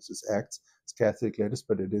Apostolus, which is Acts, it's Catholic letters,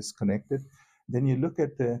 but it is connected. Then you look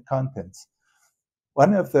at the contents.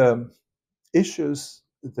 One of the issues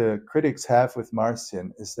the critics have with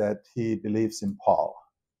Marcion is that he believes in Paul.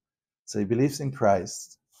 So he believes in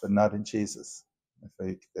Christ, but not in Jesus. I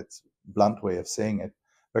think that's a blunt way of saying it.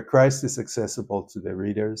 But Christ is accessible to the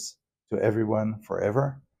readers, to everyone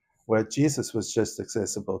forever, where Jesus was just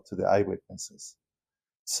accessible to the eyewitnesses.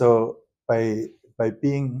 So by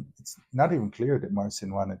being, it's not even clear that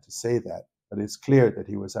Marcion wanted to say that, but it's clear that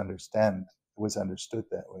he was understood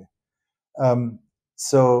that way.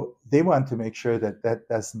 So they want to make sure that that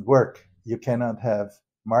doesn't work. You cannot have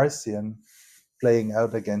Marcion playing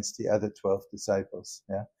out against the other 12 disciples,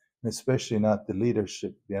 yeah, and especially not the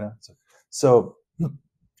leadership, you know. So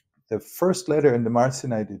the first letter in the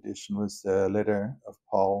Marcionite edition was the letter of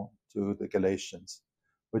Paul to the Galatians,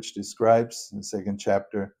 which describes in the second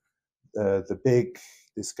chapter the big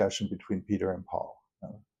discussion between Peter and Paul.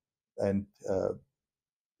 And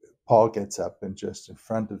Paul gets up and just in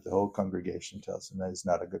front of the whole congregation tells him that he's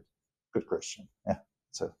not a good Christian. Yeah.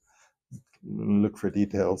 So look for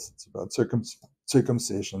details. It's about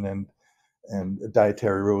circumcision and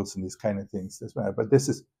dietary rules and these kind of things. But this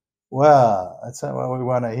is, wow, that's not what we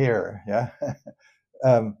want to hear. Yeah.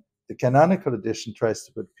 The Canonical Edition tries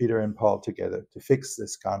to put Peter and Paul together to fix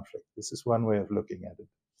this conflict. This is one way of looking at it.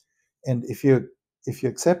 And if you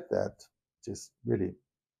accept that, just really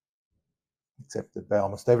accepted by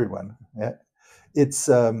almost everyone, yeah, it's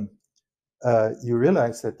you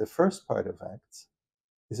realize that the first part of Acts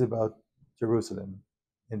is about Jerusalem.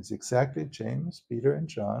 And it's exactly James, Peter, and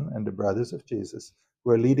John, and the brothers of Jesus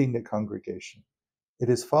who are leading the congregation. It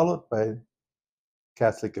is followed by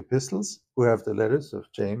Catholic epistles, who have the letters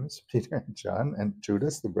of James, Peter, and John, and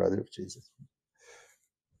Judas, the brother of Jesus.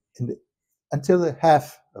 Until the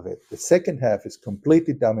half of it, the second half is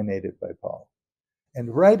completely dominated by Paul.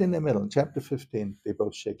 And right in the middle, in chapter 15, they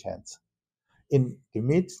both shake hands. To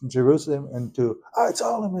meet in Jerusalem and it's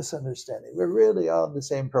all a misunderstanding. We're really all in the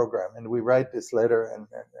same program. And we write this letter,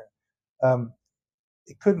 and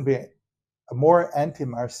it couldn't be a more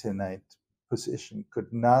anti-Marcionite position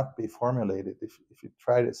could not be formulated if you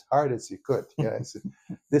tried as hard as you could. Yeah,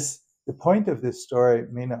 the point of this story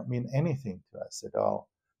may not mean anything to us at all,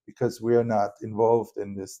 because we are not involved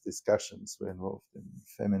in these discussions. We're involved in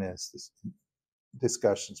feminist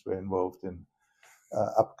discussions. We're involved in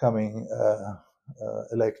upcoming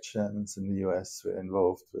elections in the US. We're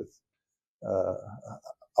involved with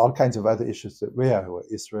all kinds of other issues that we are,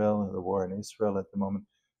 Israel and the war in Israel at the moment,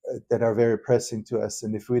 that are very pressing to us.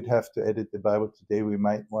 And if we'd have to edit the Bible today, we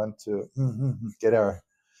might want to get our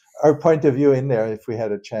point of view in there if we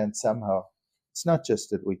had a chance somehow. It's not just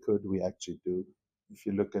that we could, we actually do. If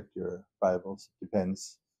you look at your Bibles, it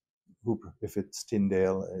depends if it's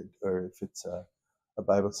Tyndale or if it's a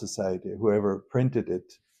Bible Society, whoever printed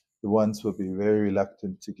it, the ones will be very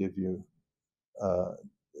reluctant to give you,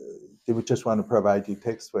 they would just want to provide you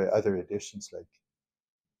text by other editions like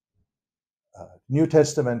New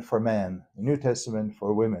Testament for man, the New Testament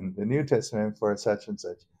for women, the New Testament for such and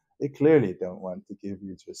such. They clearly don't want to give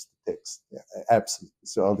you just the text. Yeah, absolutely.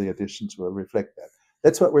 So all the editions will reflect that.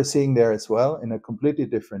 That's what we're seeing there as well, in a completely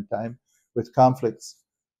different time, with conflicts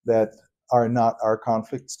that are not our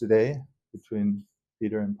conflicts today. Between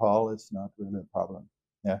Peter and Paul is not really a problem.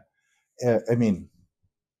 Yeah, I mean,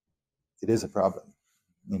 it is a problem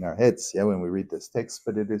in our heads, yeah, when we read this text,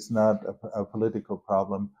 but it is not a political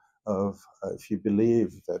problem of if you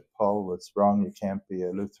believe that Paul was wrong, you can't be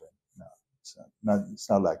a Lutheran. No, it's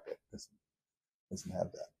not like that. It doesn't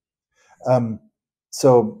have that.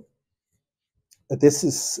 So this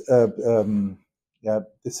is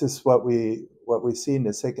this is what we see in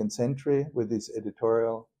the second century with these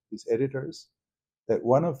editors. That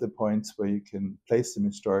one of the points where you can place them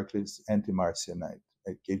historically is anti-Marcionite.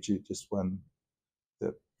 I gave you just one,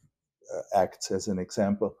 the Acts as an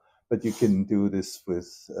example, but you can do this with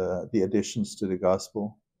the additions to the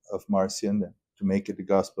Gospel of Marcion to make it the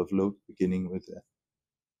Gospel of Luke, beginning with the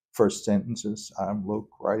first sentences. I'm Luke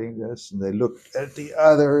writing this, and they look at the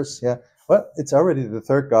others. Yeah, well, it's already the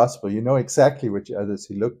third Gospel. You know exactly which others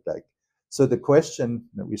he looked like. So the question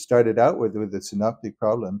that we started out with the synoptic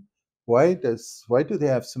problem: why do they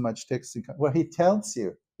have so much text? Well, he tells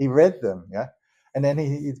you he read them. Yeah, and then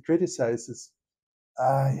he criticizes.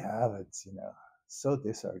 Yeah, it's so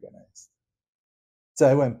disorganized. So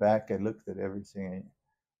I went back, I looked at everything.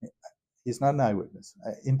 He's not an eyewitness.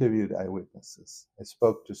 I interviewed eyewitnesses. I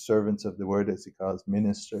spoke to servants of the word, as he calls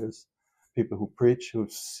ministers, people who preach,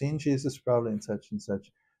 who've seen Jesus probably and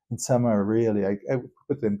such, and some are really, I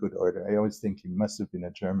put them in good order. I always think he must have been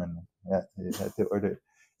a German. Yeah, he had the order.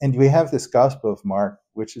 And we have this Gospel of Mark,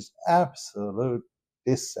 which is absolute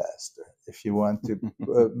disaster if you want to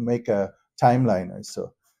make a timeline or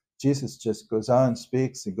so. Jesus just goes on,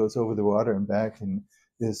 speaks, he goes over the water and back, and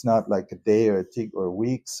it's not like a day or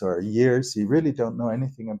weeks or years. You really don't know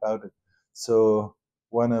anything about it. So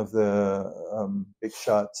one of the big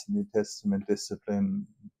shots in New Testament discipline,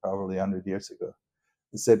 probably 100 years ago,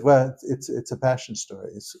 said, well, it's a passion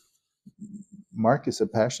story. Mark is a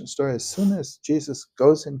passion story. As soon as Jesus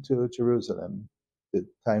goes into Jerusalem, the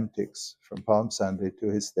time ticks from Palm Sunday to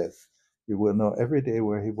his death. You will know every day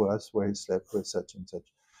where he was, where he slept, where such and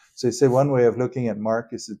such. So he said one way of looking at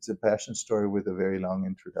Mark is it's a passion story with a very long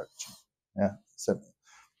introduction. Yeah. So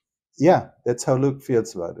yeah, that's how Luke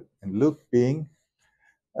feels about it. And Luke being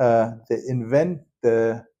the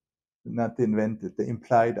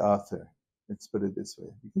implied author. Let's put it this way,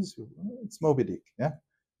 because it's Moby Dick, yeah.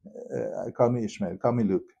 Call me Ishmael, call me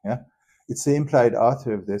Luke, yeah. It's the implied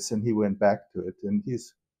author of this, and he went back to it, and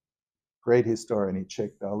he's a great historian. He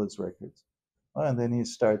checked all his records, and then he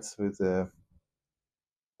starts with the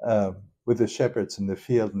shepherds in the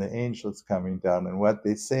field and the angels coming down and what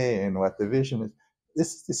they say and what the vision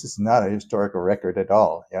is. This is not a historical record at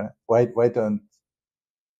all, yeah. Why don't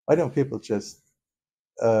people just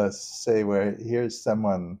say, where here's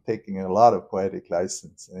someone taking a lot of poetic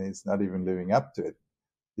license and he's not even living up to it?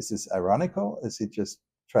 Is this ironical? Is he just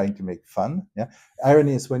trying to make fun? Yeah.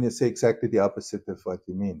 Irony is when you say exactly the opposite of what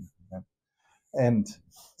you mean. Yeah? And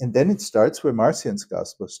then it starts where Marcion's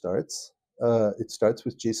gospel starts. It starts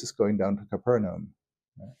with Jesus going down to Capernaum.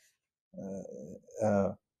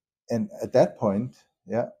 And at that point,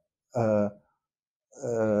 yeah,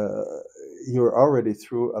 you're already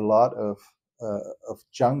through a lot of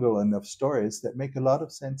jungle and of stories that make a lot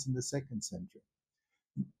of sense in the 2nd century.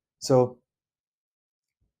 So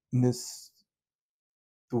the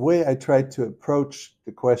way I tried to approach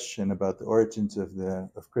the question about the origins of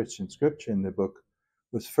Christian scripture in the book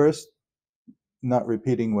was first not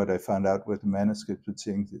repeating what I found out with the manuscript, but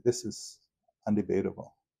saying that this is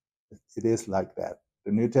undebatable. It is like that.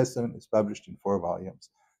 The New Testament is published in 4 volumes.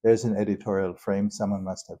 There's an editorial frame. Someone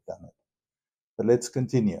must have done it. But let's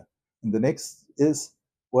continue. And the next is,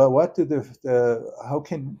 well, what do how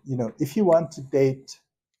can, if you want to date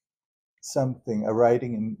something, a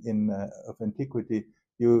writing of antiquity,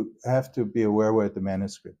 you have to be aware where the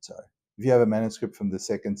manuscripts are. If you have a manuscript from the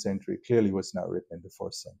 2nd century, clearly was not written in the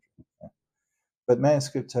 4th century. Yeah. But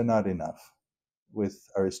manuscripts are not enough. With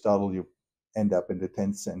Aristotle, you end up in the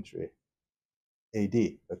 10th century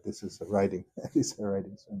AD, but this is a writing. These are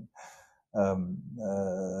writings from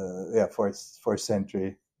 4th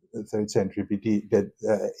century, 3rd century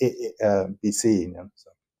BC.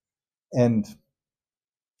 So. And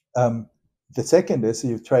the second is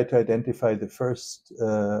you try to identify the first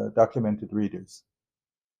documented readers.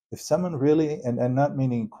 If someone really, and not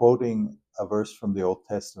meaning quoting a verse from the Old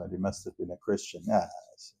Testament, he must have been a Christian.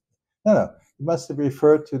 No, he must have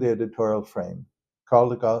referred to the editorial frame,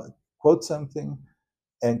 quote something,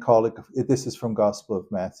 and call it, this is from Gospel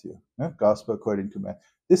of Matthew, Gospel according to Matthew.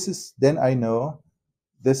 Then I know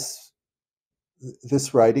this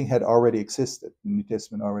writing had already existed. The New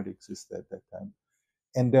Testament already existed at that time.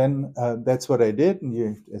 And then that's what I did.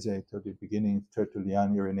 And as I told you at the beginning,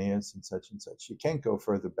 Tertullian, Irenaeus, and such. You can't go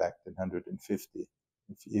further back than 150,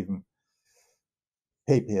 if even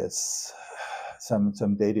Papias. Some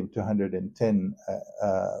date him to 110,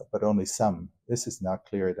 but only some. This is not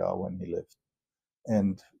clear at all when he lived.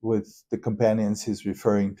 And with the companions he's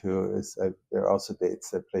referring to, there are also dates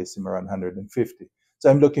that place him around 150. So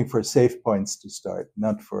I'm looking for safe points to start,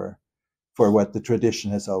 not for what the tradition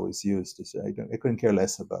has always used. I couldn't care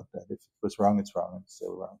less about that. If it was wrong, it's wrong. It's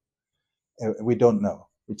still wrong. We don't know.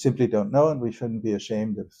 We simply don't know, and we shouldn't be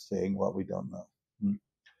ashamed of saying what we don't know.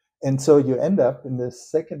 And so you end up in the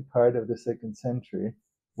second part of the 2nd century,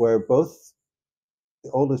 where both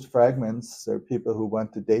the oldest fragments, there are people who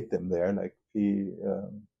want to date them there, like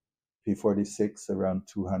P46 around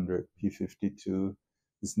 200, P52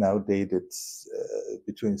 is now dated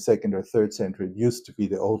between 2nd or 3rd century. It used to be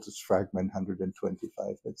the oldest fragment,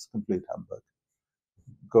 125. That's complete humbug.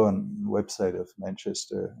 Go on the website of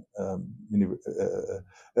Manchester,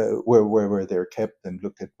 where they're kept, and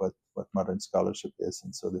look at what modern scholarship is.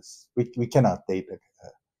 And so we cannot date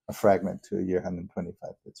a fragment to a year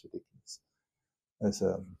 125. That's ridiculous.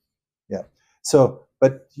 So,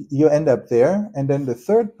 but you end up there. And then the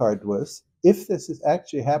third part was, if this has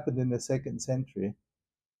actually happened in the 2nd century,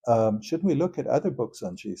 shouldn't we look at other books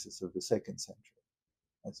on Jesus of the 2nd century?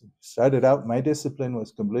 As I started out, my discipline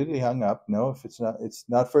was completely hung up. No, if it's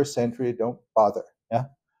not first century, don't bother. Yeah.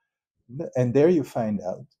 And there you find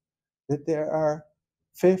out that there are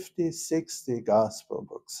 50, 60 gospel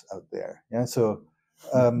books out there. Yeah. So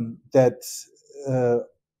that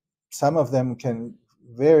some of them can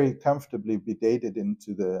very comfortably be dated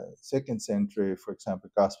into the 2nd century, for example,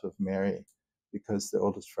 Gospel of Mary, because the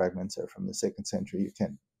oldest fragments are from the 2nd century. You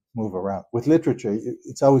can move around. With literature,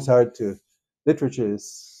 it's always hard to, literature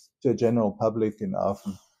is to a general public and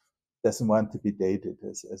often doesn't want to be dated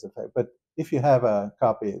as a fact. But if you have a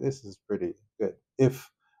copy, this is pretty good.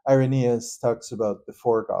 If Irenaeus talks about the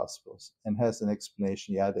 4 Gospels and has an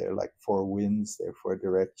explanation, yeah, they're like 4 winds, they're 4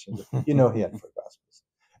 directions. He had 4 Gospels.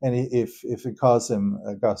 And if it calls him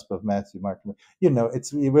a Gospel of Matthew, Mark,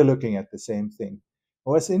 we're looking at the same thing.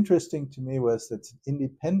 What's interesting to me was that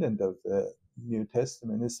independent of the New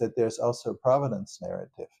Testament is that there's also a provenance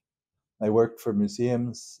narrative. I worked for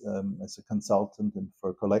museums as a consultant and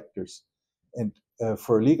for collectors. And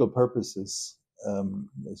for legal purposes,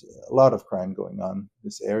 there's a lot of crime going on in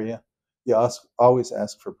this area. You always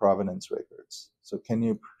ask for provenance records. So can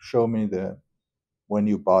you show me when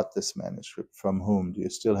you bought this manuscript, from whom? Do you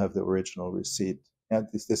still have the original receipt? Yeah,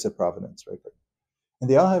 is this a provenance record? And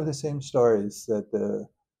they all have the same stories, that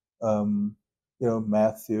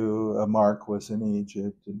Matthew, Mark was in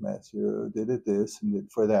Egypt, and Matthew did this and did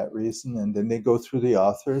for that reason. And then they go through the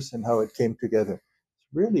authors and how it came together.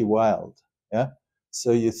 It's really wild. Yeah.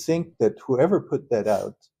 So you think that whoever put that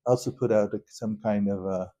out also put out some kind of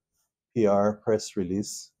a PR press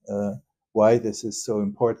release, why this is so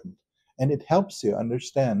important. And it helps you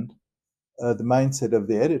understand the mindset of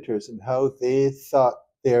the editors and how they thought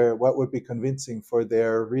what would be convincing for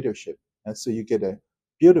their readership. And so you get a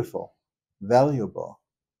beautiful, valuable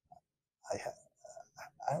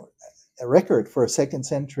a record for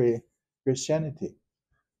 2nd-century Christianity.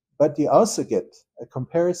 But you also get a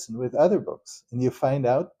comparison with other books, and you find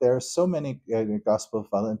out there are so many Gospel of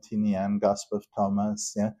Valentinian, Gospel of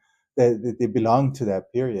Thomas, yeah, they belong to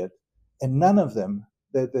that period, and none of them,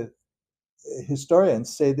 the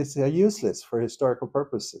historians say this are useless for historical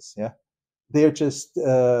purposes. Yeah, they're just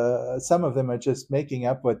some of them are just making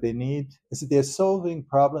up what they need. So they're solving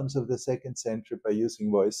problems of the 2nd century by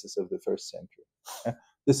using voices of the 1st century. Yeah?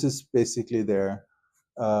 This is basically their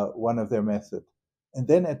one of their methods. And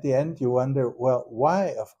then at the end, you wonder, well,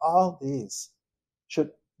 why of all these should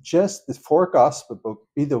just the 4 Gospel book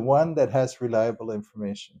be the one that has reliable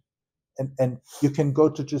information? And you can go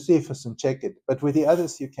to Josephus and check it, but with the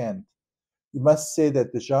others you can't. You must say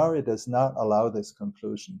that the genre does not allow this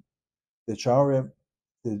conclusion. The genre,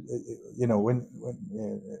 when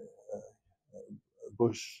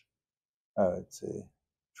Bush, let's say,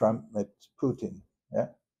 Trump met Putin, yeah.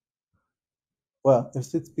 Well,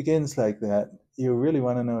 if it begins like that, you really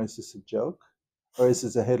want to know, is this a joke or is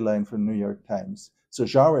this a headline from New York Times? So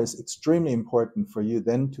genre is extremely important for you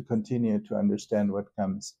then to continue to understand what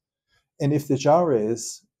comes. And if the genre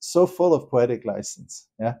is so full of poetic license,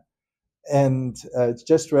 yeah, and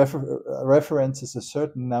just references a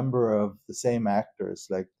certain number of the same actors,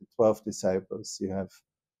 like the 12 disciples, you have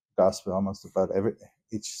gospel almost about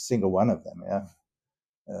each single one of them, yeah.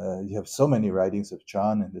 You have so many writings of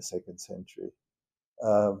John in the 2nd century.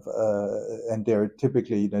 And they're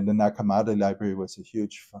typically, the Nakamada library was a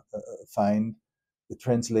huge find. The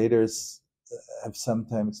translators have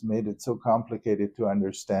sometimes made it so complicated to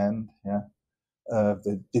understand. Yeah,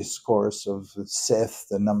 the discourse of Seth,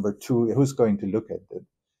 the number 2. Who's going to look at it?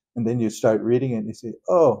 And then you start reading it, and you say,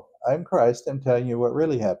 "Oh, I'm Christ. I'm telling you what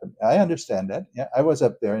really happened. I understand that. Yeah, I was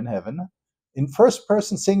up there in heaven, in first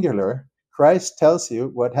person singular. Christ tells you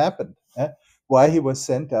what happened." Why he was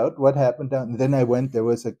sent out, what happened down. And then I went, there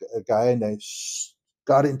was a guy, and I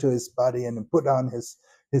got into his body and put on his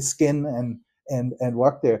skin and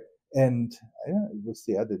walked there. And I don't know, was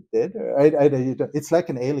the other dead? It's like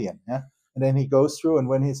an alien, yeah. And then he goes through, and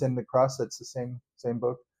when he's in the cross, that's the same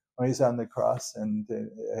book. When he's on the cross, and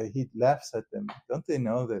he laughs at them. Don't they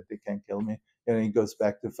know that they can't kill me? And he goes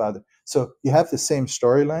back to the Father. So you have the same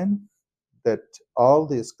storyline, that all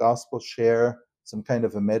these gospels share some kind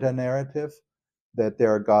of a meta narrative, that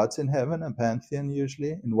there are gods in heaven, a pantheon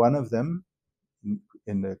usually, and one of them,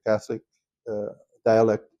 in the Catholic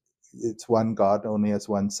dialect, it's one God, only has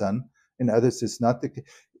one Son. In others, it's not the case.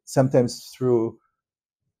 Sometimes through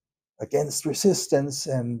against resistance,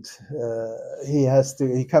 and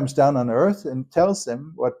he comes down on earth and tells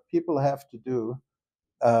them what people have to do.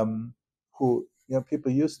 Who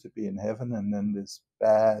people used to be in heaven, and then these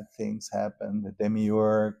bad things happen. The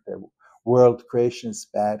demiurge, the world creation is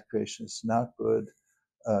bad, creation is not good.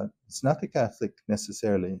 It's not the Catholic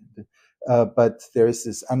necessarily. but there is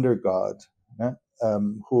this under God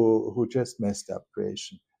who just messed up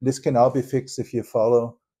creation. This can all be fixed if you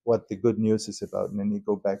follow what the good news is about, and then you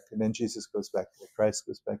go back, and then Jesus goes back, Christ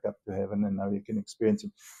goes back up to heaven, and now you can experience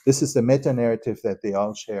him. This is the meta narrative that they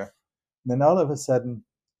all share. And then all of a sudden,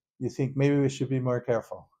 you think maybe we should be more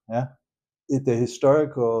careful. Yeah, the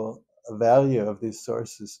historical value of these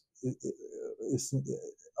sources is,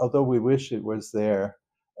 although we wish it was there,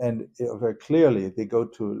 and very clearly they go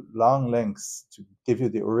to long lengths to give you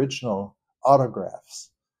the original autographs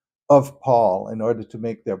of Paul in order to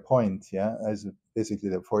make their point. Yeah, as basically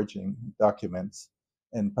they're forging documents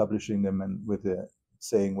and publishing them, and with the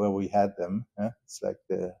saying, "Well, we had them." Yeah? It's like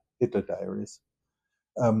the Hitler diaries.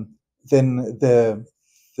 Then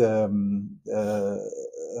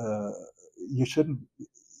you shouldn't.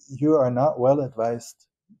 You are not well advised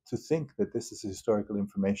to think that this is historical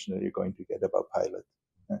information that you're going to get about Pilate.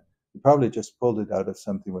 Yeah? You probably just pulled it out of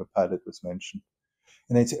something where Pilate was mentioned.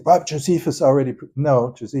 And they'd say, but Josephus already,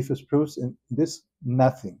 no, Josephus proves in this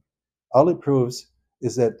nothing. All it proves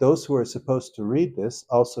is that those who are supposed to read this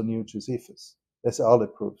also knew Josephus. That's all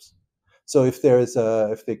it proves. So if there is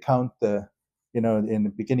if they count the, in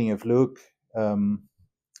the beginning of Luke,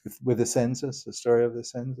 with the census, the story of the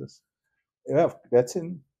census, yeah, that's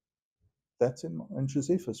in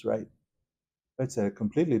Josephus, right? It's at a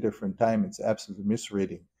completely different time. It's absolutely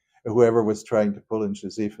misreading. Whoever was trying to pull in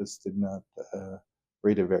Josephus did not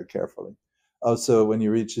read it very carefully. Also, when you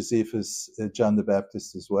read Josephus, John the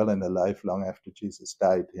Baptist is well and alive long after Jesus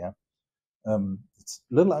died. Yeah, it's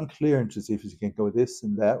a little unclear in Josephus. You can go this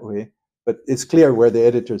and that way, but it's clear where the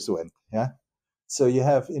editors went. Yeah, so you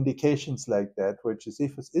have indications like that where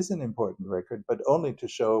Josephus is an important record, but only to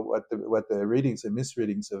show what the readings and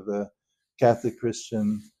misreadings of the Catholic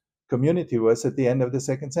Christian community was at the end of the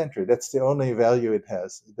 2nd century. That's the only value it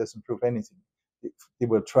has. It doesn't prove anything. They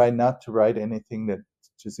will try not to write anything that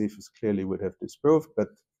Josephus clearly would have disproved, but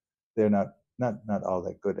they're not all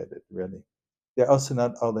that good at it, really. They're also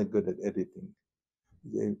not all that good at editing.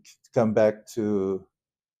 They come back to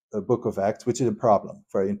a book of Acts, which is a problem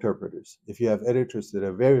for interpreters. If you have editors that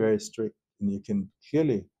are very, very strict and you can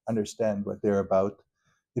clearly understand what they're about,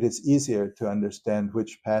 it is easier to understand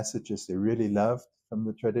which passages they really loved from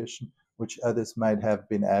the tradition, which others might have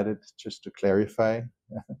been added just to clarify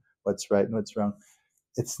what's right and what's wrong.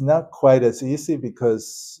 It's not quite as easy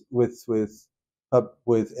because with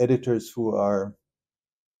editors who are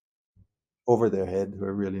over their head, who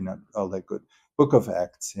are really not all that good. Book of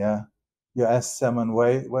Acts, yeah. You ask someone,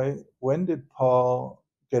 when did Paul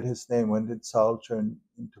get his name? When did Saul turn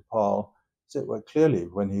into Paul? He said, well, clearly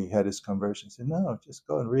when he had his conversion. He said, no, just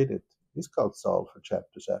go and read it. He's called Saul for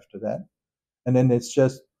chapters after that. And then it's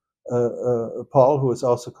just Paul, who is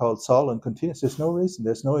also called Saul, and continues. There's no reason,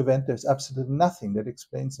 there's no event, there's absolutely nothing that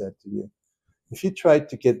explains that to you. If you tried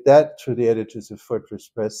to get that through the editors of Fortress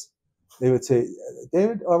Press, they would say,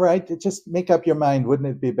 David, all right, just make up your mind. Wouldn't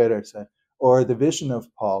it be better? So, or the vision of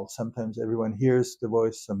Paul. Sometimes everyone hears the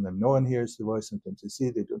voice, sometimes no one hears the voice, sometimes they see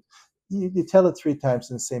it, they don't. You tell it 3 times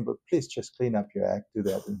in the same book. Please just clean up your act, do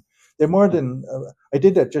that. And they're more than, I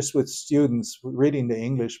did that just with students reading the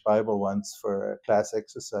English Bible once for a class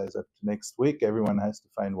exercise up to next week. Everyone has to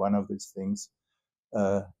find one of these things.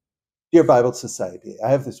 Dear Bible Society, I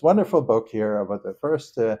have this wonderful book here about the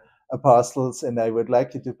first apostles, and I would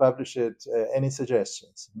like you to publish it. Any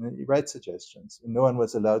suggestions? And you write suggestions. And no one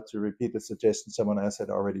was allowed to repeat the suggestion someone else had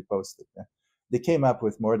already posted. They came up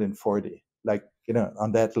with more than 40, like,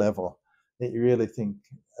 on that level. You really think,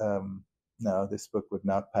 no, this book would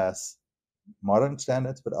not pass modern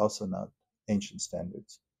standards, but also not ancient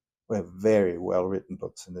standards. We have very well-written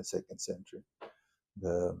books in the 2nd century.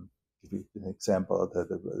 Give you an example,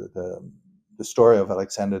 the story of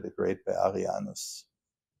Alexander the Great by Arianus.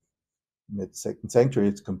 Mid-2nd century,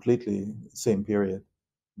 it's completely same period.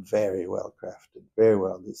 Very well crafted, very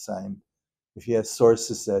well designed. If he has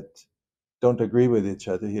sources that don't agree with each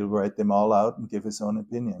other, he'll write them all out and give his own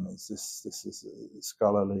opinion. This is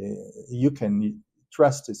scholarly. You can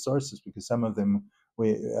trust his sources because some of them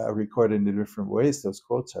we are recorded in different ways. Those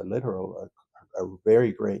quotes are literal, are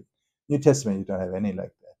very great. New Testament, you don't have any like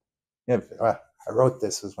that. I wrote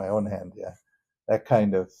this with my own hand. Yeah, that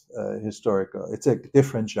kind of historical. It's a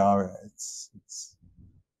different genre. It's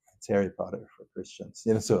Harry Potter for Christians.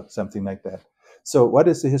 So something like that. So what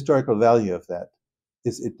is the historical value of that?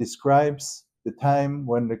 Is it describes the time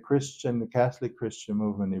when the Catholic Christian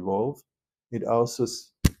movement evolved. It also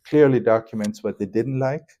clearly documents what they didn't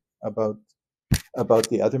like about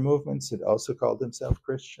the other movements. It also called themselves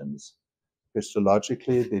Christians.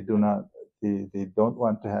 Christologically, they don't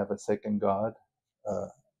want to have a second God,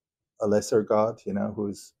 a lesser God,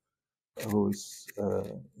 who's who's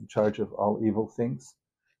in charge of all evil things.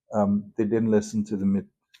 They didn't listen to the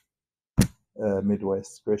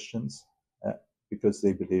Midwest Christians because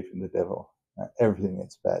they believe in the devil. Everything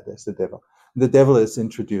that's bad, there's the devil. The devil is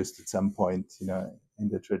introduced at some point, in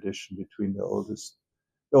the tradition between the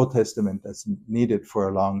Old Testament that's needed for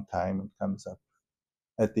a long time. It comes up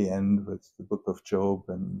at the end with the book of Job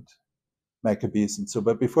and Maccabees and so.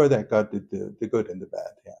 But before that, God did the good and the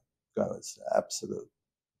bad. Yeah, God was absolute.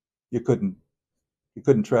 You couldn't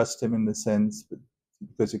trust him in the sense, but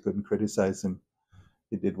because you couldn't criticize him.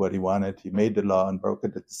 He did what he wanted. He made the law and broke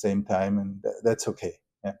it at the same time, and that's okay.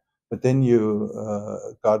 Yeah. But then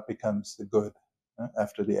God becomes the good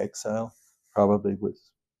after the exile, probably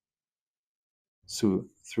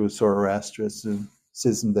through Zoroastrianism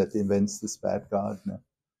that invents this bad God.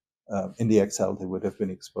 In the exile, they would have been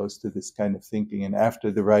exposed to this kind of thinking, and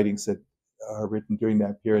after the writings that are written during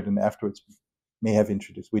that period and afterwards may have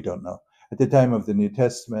introduced, we don't know. At the time of the New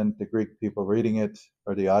Testament, the Greek people reading it,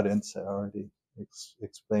 or the audience, I already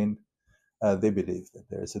explained, they believe that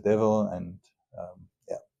there's a devil, and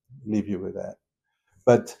leave you with that.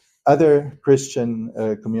 But other Christian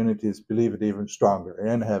communities believe it even stronger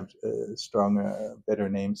and have stronger, better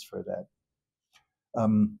names for that.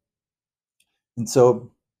 And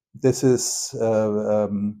so this is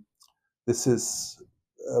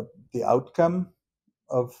the outcome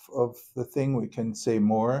of the thing. We can say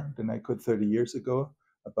more than I could 30 years ago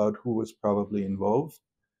about who was probably involved.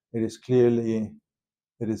 It is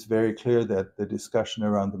very clear that the discussion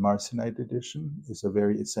around the Marcionite edition is a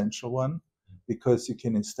very essential one, because you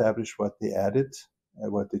can establish what they added,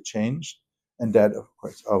 what they changed, and that, of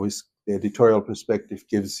course, always the editorial perspective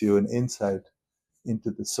gives you an insight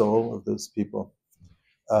into the soul of those people.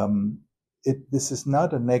 This is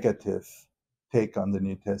not a negative take on the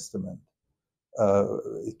New Testament.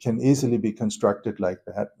 It can easily be constructed like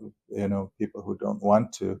that. People who don't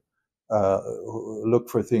want to look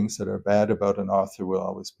for things that are bad about an author will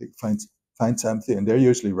always find something, and they're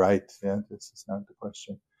usually right. Yeah, this is not the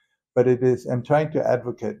question. But I'm trying to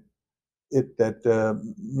advocate it that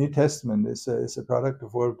New Testament is a product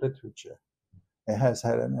of world literature. It has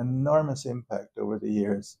had an enormous impact over the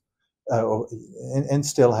years, and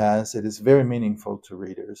still has. It is very meaningful to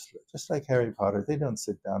readers, just like Harry Potter. They don't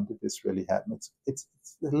sit down, did this really happen? It's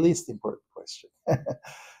the least important question.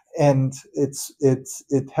 And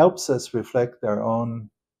it helps us reflect our own,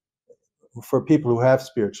 for people who have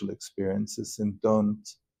spiritual experiences and don't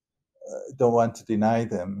want to deny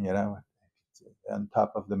them. On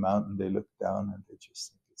top of the mountain, they look down and they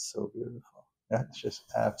just think it's so beautiful. It's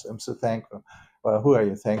just I'm so thankful. Well, who are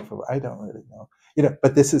you thankful for? I don't really know.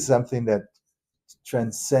 But this is something that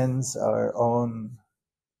transcends our own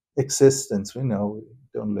existence. We know we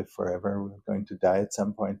don't live forever. We're going to die at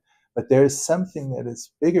some point. But there is something that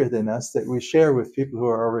is bigger than us that we share with people who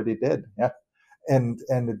are already dead. Yeah, and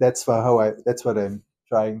that's what I'm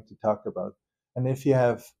trying to talk about. And if you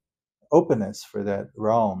have openness for that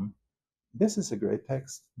realm, this is a great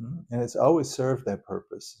text, and it's always served that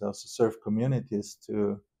purpose. It also served communities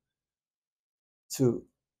to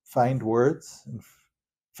find words and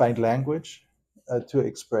find language to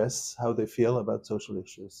express how they feel about social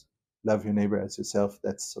issues. Love your neighbor as yourself.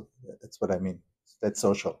 That's what I mean. That's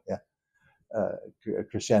social. Yeah.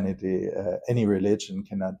 Christianity, any religion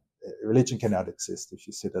cannot exist if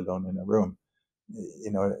you sit alone in a room.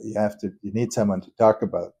 You need someone to talk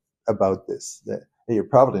about this. That you're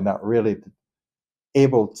probably not really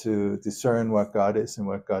able to discern what God is and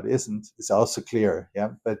what God isn't. Is also clear.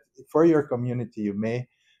 Yeah. But for your community, you may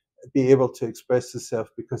be able to express yourself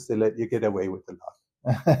because they let you get away with a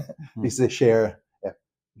lot. Because they share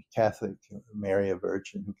Catholic Mary, a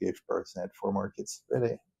virgin who gave birth and had 4 more kids.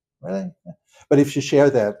 Really? But if you share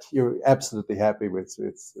that, you're absolutely happy with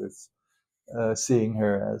seeing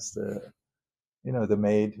her as the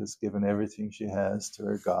maid who's given everything she has to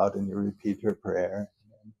her God, and you repeat her prayer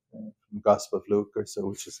from Gospel of Luke or so,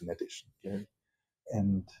 which is an addition here,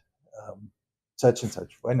 and such and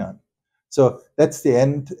such. Why not? So that's the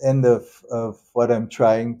end of what I'm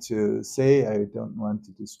trying to say. I don't want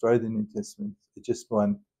to destroy the New Testament. I just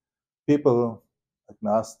want people,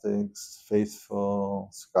 agnostics, faithful,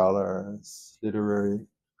 scholars,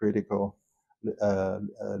 critical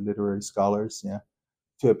literary scholars,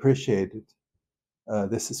 to appreciate it.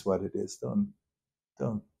 This is what it is. Don't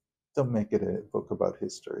make it a book about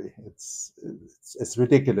history. It's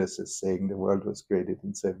ridiculous as saying the world was created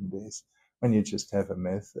in 7 days, when you just have a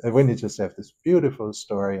myth, when you just have this beautiful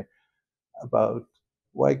story about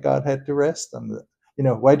why God had to rest on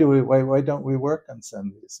why don't we work on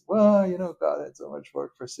Sundays? Well, God had so much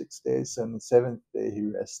work for 6 days, and the seventh day he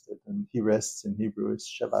rested, and he rests in Hebrew is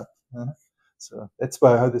Shabbat. So that's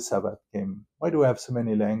why how the Sabbath came. Why do we have so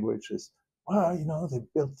many languages? Well, they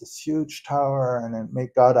built this huge tower and it made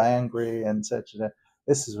God angry and such that.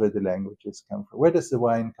 This is where the languages come from. Where does the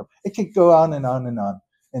wine come? It can go on and on and on.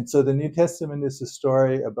 And so the New Testament is a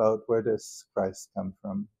story about where does Christ come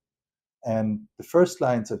from. And the first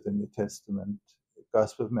lines of the New Testament, the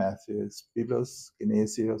Gospel of Matthew, is Biblos,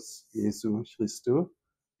 Genesios, Jesu, Christu.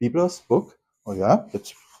 Biblos, book. Oh yeah,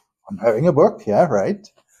 I'm having a book. Yeah, right.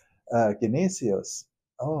 Genesios.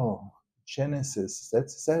 Oh, Genesis.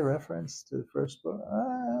 Is that a reference to the first book?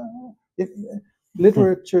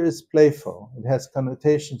 Literature is playful. It has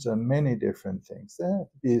connotations on many different things. They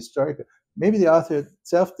have to be historical. Maybe the author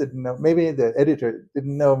itself didn't know. Maybe the editor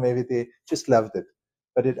didn't know. Maybe they just loved it.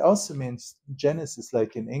 But it also means Genesis,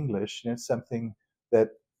 like in English, something that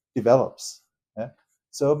develops. Yeah?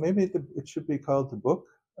 So maybe it should be called the book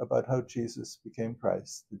about how Jesus became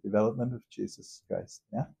Christ, the development of Jesus Christ.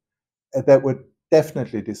 Yeah, and that would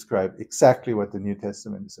definitely describe exactly what the New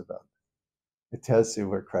Testament is about. It tells you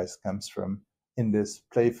where Christ comes from in this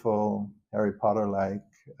playful, Harry Potter-like,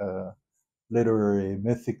 literary,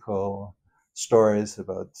 mythical stories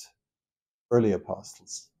about early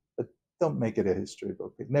apostles. But don't make it a history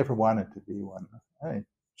book. It never wanted to be one. It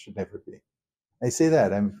should never be. I say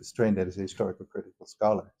that. I'm trained as a historical critical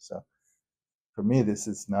scholar. So for me, this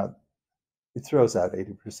is not, it throws out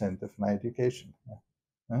 80% of my education.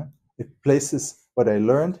 It places what I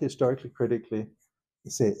learned historically critically.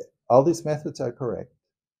 You say all these methods are correct,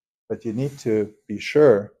 but you need to be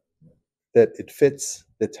sure that it fits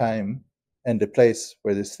the time and the place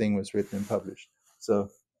where this thing was written and published. So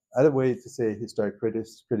other way to say historic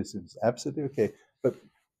criticism is absolutely okay, but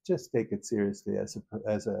just take it seriously as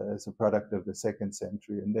a product of the second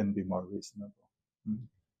century, and then be more reasonable. Mm-hmm.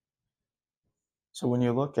 So when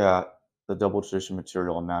you look at the double tradition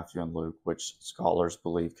material in Matthew and Luke, which scholars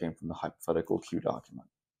believe came from the hypothetical Q document,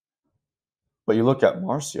 but you look at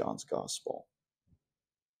Marcion's gospel,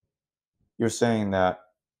 you're saying that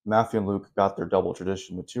Matthew and Luke got their double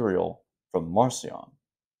tradition material from Marcion.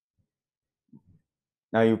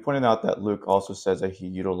 Now, you pointed out that Luke also says that he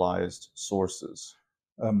utilized sources,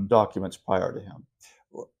 documents prior to him.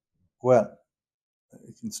 Well, I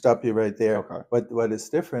can stop you right there. Okay. What is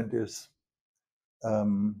different is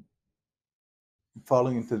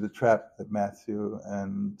falling into the trap that Matthew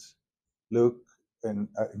and Luke and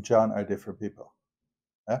John are different people.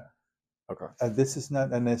 Yeah? Okay. And this is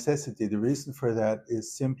not a necessity. The reason for that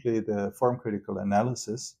is simply the form critical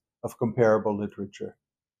analysis of comparable literature.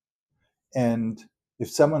 And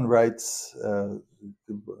if someone writes the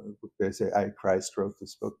book, they say, I, Christ, wrote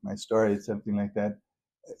this book, my story, something like that,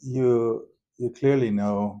 you clearly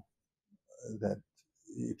know that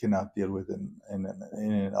you cannot deal with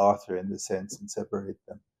an author in the sense and separate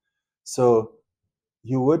them. So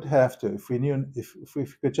you would have to, if we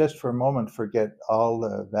could just for a moment forget all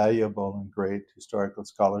the valuable and great historical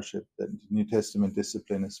scholarship that the New Testament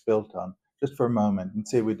discipline is built on, just for a moment, and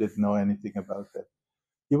say we didn't know anything about that,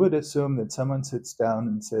 you would assume that someone sits down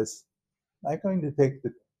and says, I'm going to take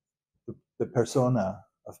the persona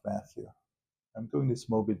of Matthew. I'm doing this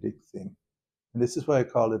Moby Dick thing. And this is why I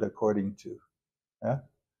call it according to. Yeah?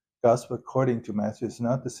 Gospel according to Matthew is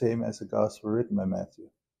not the same as a gospel written by Matthew.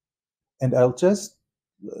 And I'll just,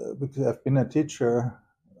 because I've been a teacher,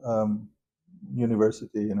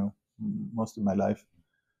 university, most of my life,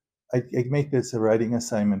 I make this a writing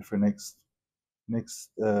assignment for next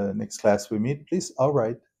class we meet. Please, all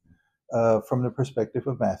right, from the perspective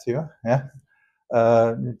of Matthew. Yeah.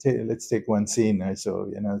 Let's take one scene.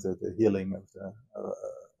 So the healing of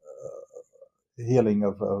the healing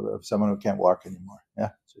of someone who can't walk anymore. Yeah,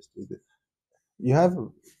 just do this. You have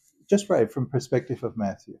just right from perspective of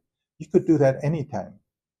Matthew. You could do that anytime.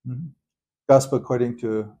 Mm-hmm. Gospel according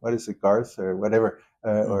to what is it, Garth or whatever,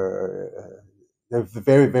 or there are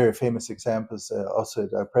very, very famous examples also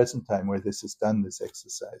at our present time where this is done, this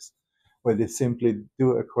exercise, where they simply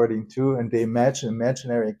do according to, and they imagine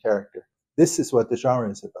imaginary character. This is what the genre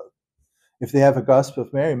is about. If they have a Gospel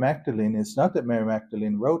of Mary Magdalene, it's not that Mary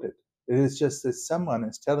Magdalene wrote it. It is just that someone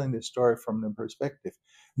is telling the story from the perspective.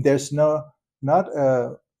 There's not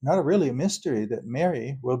really a mystery that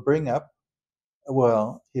Mary will bring up,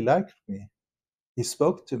 well, he liked me. He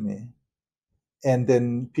spoke to me. And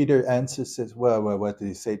then Peter answers, says, well, what did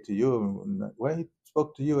he say to you? Well, he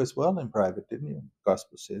spoke to you as well in private, didn't you?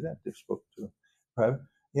 Gospels say that. They spoke to private.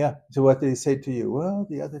 Yeah. So what did he say to you? Well,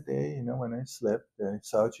 the other day, when I slept, I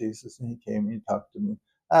saw Jesus and he came and he talked to me.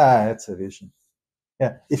 That's a vision.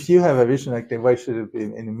 Yeah, if you have a vision like that, why should it be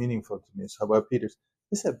any meaningful to me? So how about Peter's?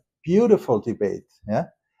 It's a beautiful debate. Yeah,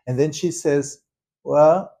 and then she says,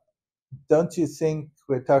 "Well, don't you think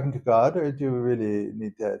we're talking to God, or do we really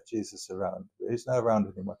need to have Jesus around? He's not around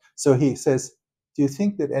anymore." So he says, "Do you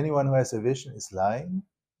think that anyone who has a vision is lying?"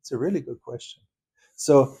 It's a really good question.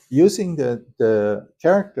 So using the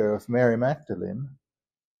character of Mary Magdalene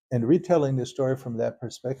and retelling the story from that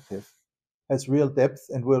perspective has real depth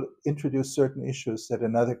and will introduce certain issues that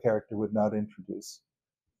another character would not introduce.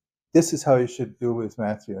 This is how you should do with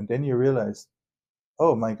Matthew. And then you realize,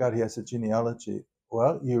 oh my God, he has a genealogy.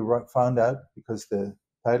 Well, you found out because the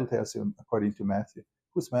title tells you, according to Matthew.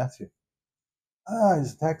 Who's Matthew? Ah,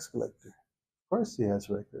 he's a tax collector. Of course he has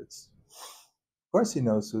records. Of course he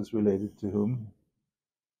knows who's related to whom.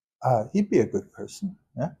 He'd be a good person.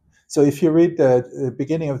 Yeah. So if you read the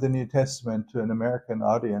beginning of the New Testament to an American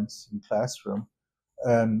audience in classroom,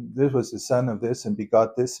 this was the son of this and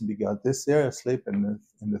begot this and begot this, they're asleep in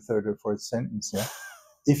the third or fourth sentence. Yeah.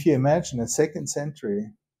 If you imagine a second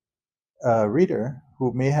century reader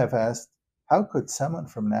who may have asked, how could someone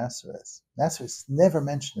from Nazareth is never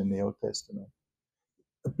mentioned in the Old Testament,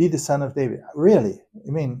 be the son of David? Really?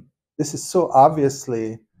 I mean, this is so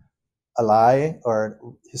obviously a lie or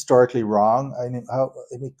historically wrong. I mean,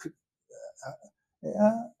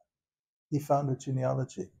 yeah, he found a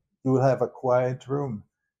genealogy. You will have a quiet room.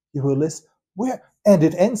 You will listen. Where? And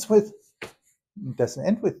it ends with, it doesn't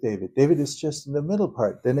end with David. David is just in the middle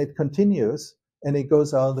part. Then it continues and it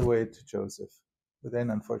goes all the way to Joseph. But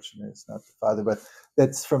then, unfortunately, it's not the father. But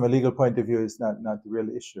that's, from a legal point of view, is not the real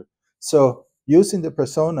issue. So using the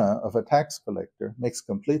persona of a tax collector makes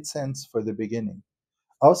complete sense for the beginning.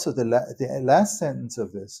 Also, the last sentence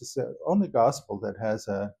of this is the only gospel that has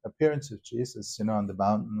an appearance of Jesus, on the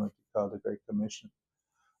mountain, what we call the Great Commission.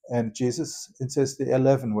 And Jesus, it says the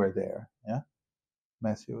 11 were there. Yeah,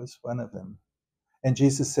 Matthew was one of them. And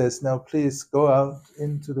Jesus says, now please go out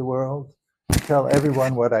into the world, tell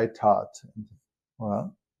everyone what I taught. And,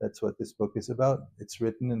 well, that's what this book is about. It's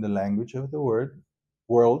written in the language of the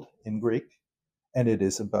world in Greek, and it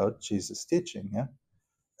is about Jesus' teaching.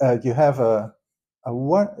 Yeah, you have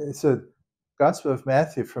it's a Gospel of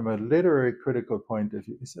Matthew from a literary critical point of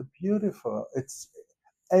view. It's a beautiful. It's,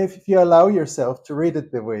 if you allow yourself to read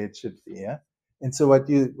it the way it should be. Yeah. And so what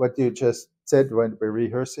you just said when we're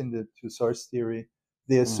rehearsing the two source theory,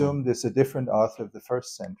 they assume there's a different author of the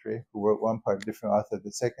first century who wrote one part, different author of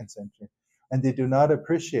the second century, and they do not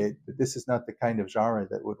appreciate that this is not the kind of genre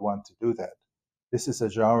that would want to do that. This is a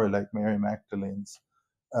genre like Mary Magdalene's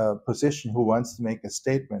position, who wants to make a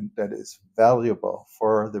statement that is valuable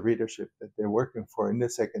for the readership that they're working for in the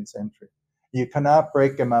second century. You cannot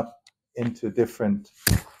break them up into different,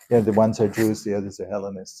 the ones are Jews, the others are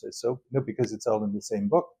Hellenists, or so, no, because it's all in the same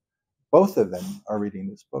book. Both of them are reading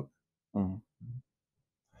this book. Mm-hmm.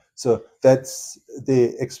 So that's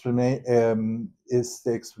the explanation. Is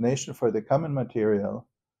the explanation for the common material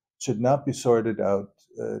should not be sorted out,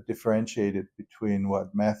 differentiated between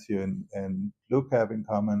what Matthew and Luke have in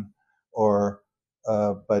common, or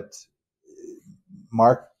but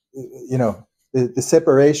Mark, the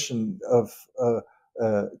separation of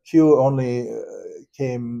Q only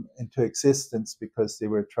came into existence because they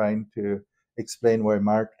were trying to explain why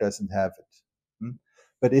Mark doesn't have it.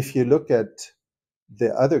 But if you look at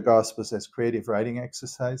the other Gospels as creative writing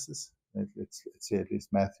exercises, let's say at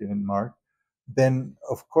least Matthew and Mark, then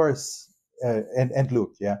of course, and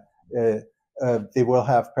Luke, they will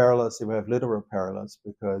have parallels, they will have literal parallels,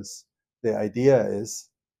 because the idea is,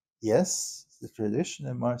 yes, the tradition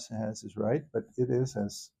that Marcion has is right, but it is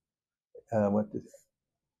as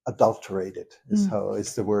adulterated is how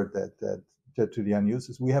is the word that Tertullian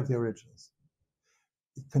uses. We have the originals.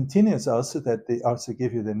 It continues also that they also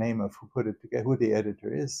give you the name of who put it together, who the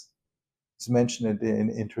editor is. It's mentioned in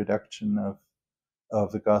the introduction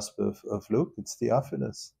of the Gospel of Luke. It's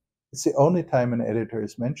Theophilus. It's the only time an editor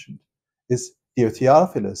is mentioned. Is, dear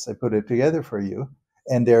Theophilus, I put it together for you.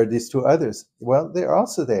 And there are these two others. Well, they're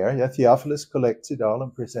also there. Yeah, Theophilus collects it all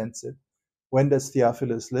and presents it. When does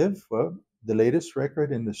Theophilus live? Well, the latest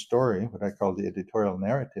record in the story, what I call the editorial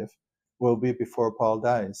narrative, will be before Paul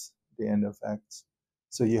dies, the end of Acts.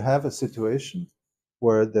 So you have a situation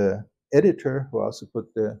where the editor, who also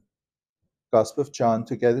put the Gospel of John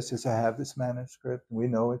together, says, I have this manuscript, and we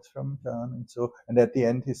know it's from John. And at the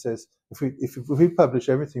end he says, if we publish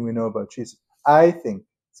everything we know about Jesus, I think,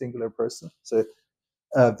 singular person, so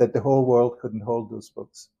that the whole world couldn't hold those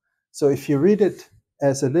books. So if you read it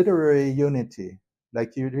as a literary unity,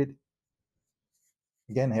 like you read,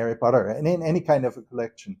 again, Harry Potter, and in any kind of a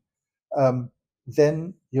collection,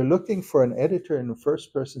 then you're looking for an editor in the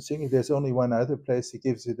first person singular. There's only one other place he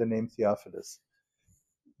gives you the name Theophilus.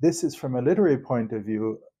 This is, from a literary point of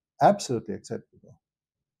view, absolutely acceptable.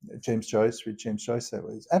 James Joyce, read James Joyce that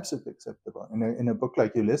way. It's absolutely acceptable. In a book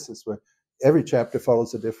like Ulysses, where every chapter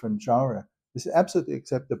follows a different genre, it's absolutely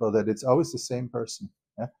acceptable that it's always the same person.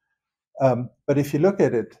 Yeah? But if you look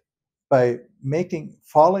at it by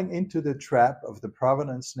falling into the trap of the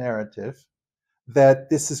provenance narrative,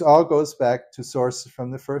 that all goes back to sources from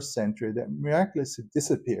the first century that miraculously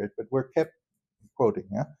disappeared, but were kept, quoting,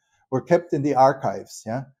 yeah, were kept in the archives,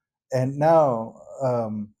 yeah, and now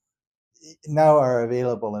are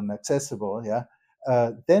available and accessible, yeah.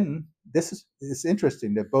 Then this is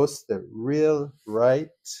interesting that both the real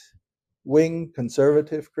right-wing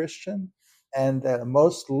conservative Christian and the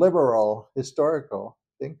most liberal historical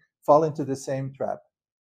thing fall into the same trap,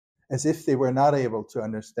 as if they were not able to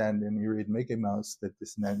understand in You Read Mickey Mouse that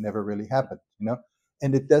this never really happened, you know.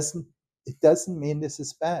 And it doesn't mean this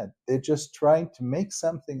is bad. They're just trying to make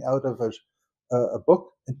something out of a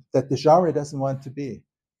book that the genre doesn't want to be.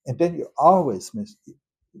 And then you always miss. It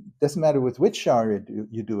doesn't matter with which genre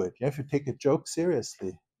you do it. Yeah, if you take a joke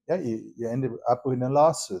seriously, yeah, you end up in a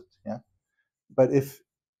lawsuit. Yeah, but if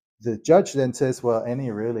the judge then says, well,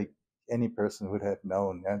 any person would have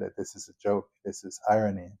known, yeah, that this is a joke, this is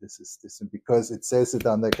irony, this is because it says it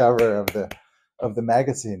on the cover of the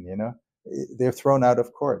magazine, you know, they're thrown out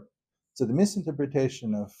of court. So the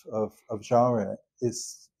misinterpretation of genre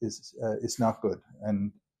is not good,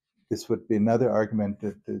 and this would be another argument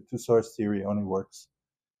that the two-source theory only works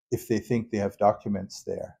if they think they have documents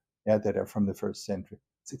there, yeah, that are from the first century.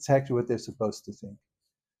 It's exactly what they're supposed to think.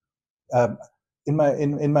 In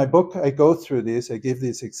my book, I go through this. I give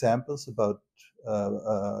these examples about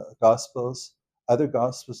gospels, other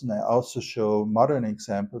gospels, and I also show modern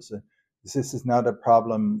examples. This is not a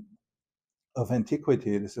problem of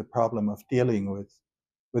antiquity. It is a problem of dealing with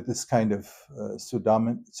this kind of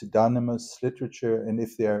pseudonymous literature, and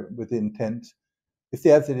if they are with intent, if they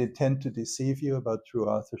have the intent to deceive you about true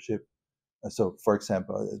authorship. So, for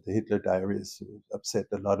example, the Hitler Diaries upset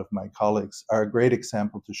a lot of my colleagues, are a great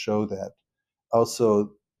example to show that.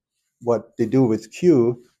 Also, what they do with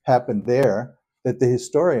Q happened there, that the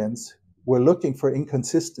historians were looking for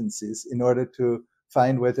inconsistencies in order to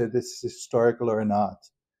find whether this is historical or not.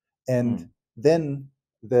 And then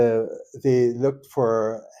they looked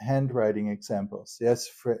for handwriting examples. Yes,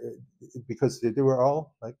 because they were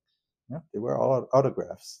all like, you know, they were all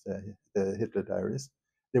autographs, the Hitler Diaries.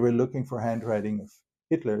 They were looking for handwriting of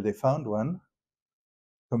Hitler. They found one,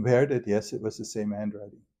 compared it. Yes, it was the same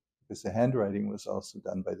handwriting, because the handwriting was also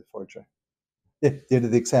done by the forger. They did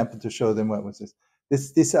the example to show them what was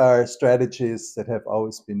this. These are strategies that have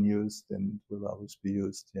always been used and will always be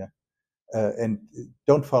used. Yeah, and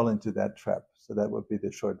don't fall into that trap. So that would be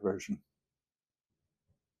the short version.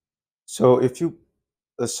 So if you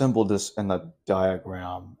assemble this in a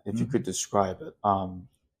diagram, if you could describe it,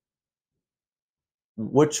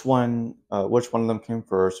 which one of them came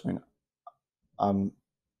first? I mean,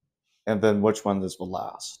 and then which one is the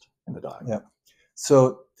last in the diagram? Yeah.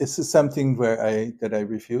 So this is something that I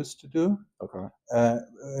refuse to do. Okay.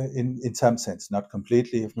 In some sense, not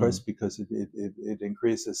completely, of course, because it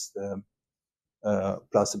increases the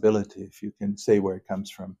plausibility if you can say where it comes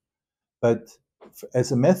from. But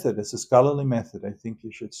as a method, as a scholarly method, I think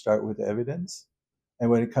you should start with evidence. And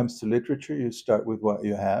when it comes to literature, you start with what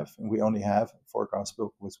you have. And we only have, Four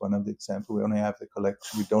Gospel was one of the examples, we only have the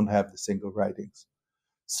collection, we don't have the single writings.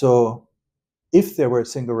 So if there were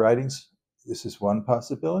single writings, this is one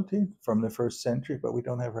possibility from the first century, but we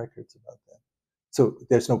don't have records about that. So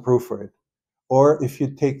there's no proof for it. Or if you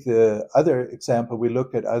take the other example, we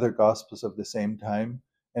look at other Gospels of the same time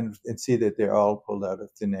and see that they're all pulled out of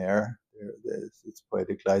thin air. It's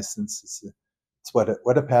poetic license. It's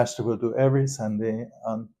what a pastor will do every Sunday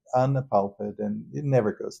on the pulpit, and it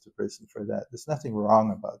never goes to prison for that. There's nothing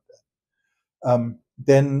wrong about that.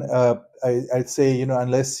 Then I'd say, you know,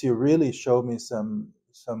 unless you really show me some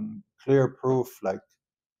clear proof, like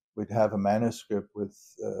we'd have a manuscript with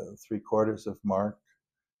 3/4 of Mark,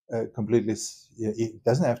 completely. It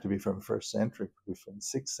doesn't have to be from first century; it could be from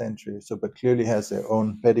 6th century. So, but clearly has their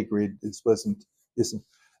own pedigree. This isn't.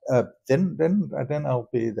 Then I'll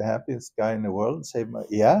be the happiest guy in the world and say,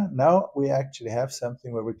 yeah, now we actually have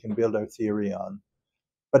something where we can build our theory on.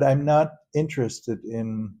 But I'm not interested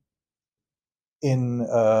in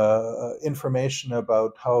information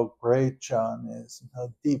about how great John is and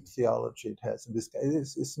how deep theology it has. And this guy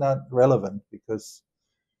is not relevant, because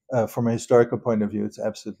from a historical point of view, it's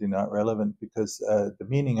absolutely not relevant, because the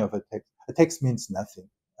meaning of a text means nothing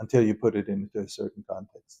until you put it into a certain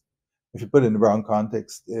context. If you put it in the wrong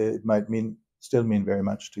context, it might still mean very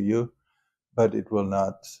much to you, but it will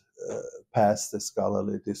not pass the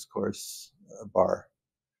scholarly discourse bar.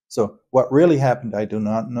 So what really happened, I do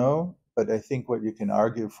not know, but I think what you can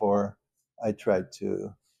argue for, I tried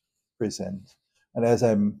to present. And as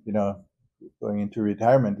I'm, going into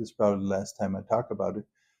retirement, is probably the last time I talk about it.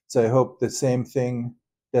 So I hope the same thing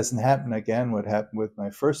doesn't happen again. What happened with my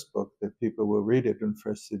first book, that people will read it and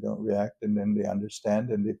first they don't react, and then they understand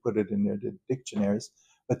and they put it in their dictionaries,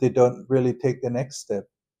 but they don't really take the next step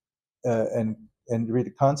and read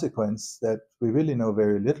the consequence that we really know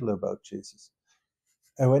very little about Jesus.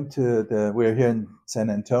 I went to we're here in San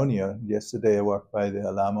Antonio. Yesterday I walked by the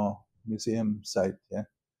Alamo Museum site. Yeah.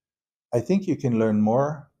 I think you can learn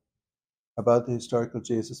more about the historical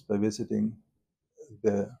Jesus by visiting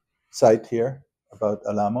the site here about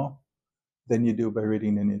Alamo than you do by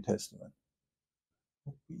reading the New Testament.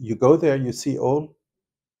 You go there, you see old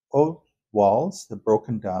walls, they're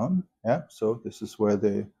broken down. Yeah. So this is where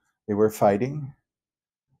they were fighting.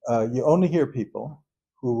 You only hear people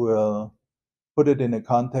who will put it in a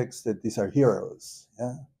context that these are heroes,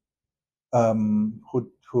 yeah,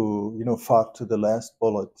 who fought to the last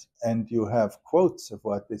bullet, and you have quotes of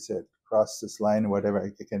what they said, cross this line or whatever, I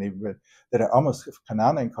can't even read, that are almost of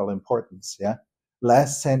canonical importance, yeah.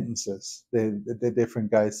 Last sentences the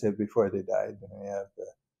different guys said before they died. And we have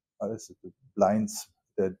the blinds,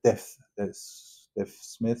 the deaf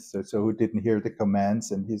smith, so who didn't hear the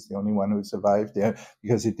commands, and he's the only one who survived there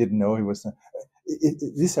because he didn't know he was not.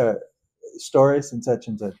 These are stories and such,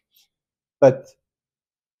 but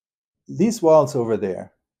these walls over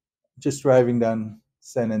there, just driving down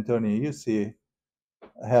San Antonio, you see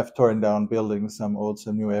half torn down buildings, some old,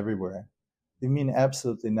 some new, everywhere. They mean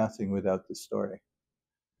absolutely nothing without the story.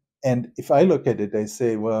 And if I look at it, I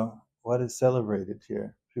say, well, what is celebrated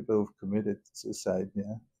here? People who've committed suicide,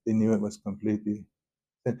 yeah. They knew it was completely.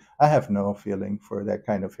 I have no feeling for that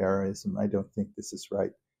kind of heroism. I don't think this is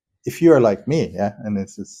right. If you are like me, yeah, and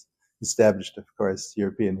this is established, of course,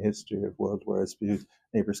 European history of world wars,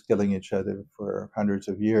 neighbors killing each other for hundreds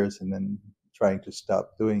of years and then trying to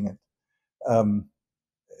stop doing it.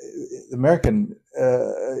 American,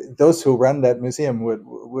 those who run that museum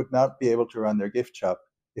would not be able to run their gift shop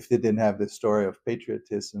if they didn't have this story of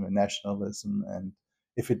patriotism and nationalism, and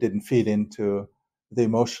if it didn't feed into the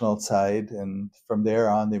emotional side. And from there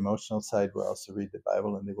on, the emotional side will also read the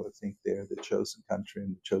Bible and they will think they're the chosen country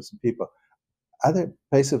and the chosen people. Other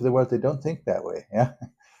places of the world, they don't think that way. Yeah,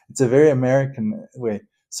 it's a very American way.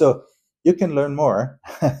 So you can learn more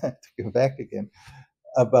to go back again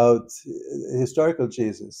about historical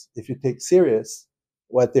Jesus if you take serious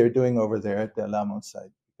what they're doing over there at the Alamo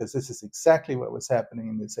site, because this is exactly what was happening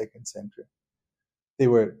in the 2nd century. They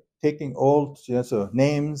were taking old, so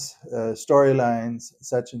names, storylines,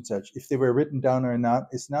 such and such. If they were written down or not,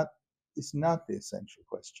 it's not the essential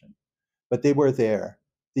question. But they were there.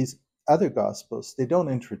 These other gospels, they don't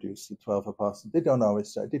introduce the 12 apostles. They don't always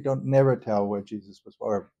start. They don't never tell where Jesus was,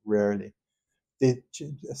 or rarely. They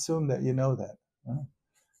assume that you know that. Huh?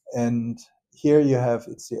 And here you have,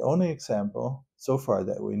 it's the only example so far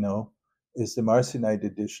that we know, is the Marcionite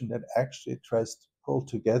edition that actually tries to pull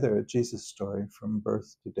together a Jesus story from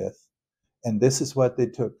birth to death. And this is what they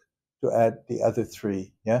took to add the other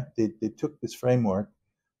three. Yeah, they took this framework,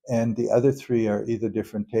 and the other three are either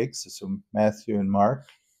different takes. So Matthew and Mark.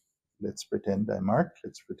 Let's pretend I'm Mark.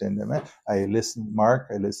 Let's pretend I'm I listened Mark.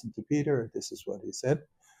 I listened to Peter. This is what he said.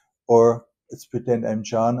 Or let's pretend I'm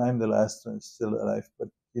John. I'm the last one still alive. But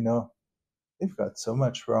they've got so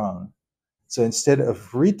much wrong. So instead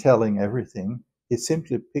of retelling everything, he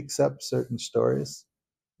simply picks up certain stories.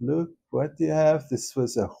 Look, what do you have? This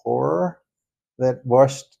was a whore that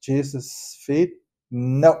washed Jesus' feet?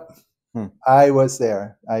 No. I was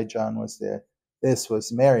there. John, was there. This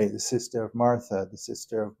was Mary, the sister of Martha, the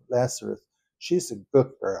sister of Lazarus. She's a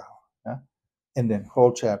good girl. Yeah? And then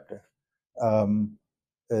whole chapter.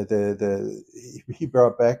 He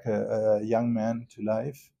brought back a young man to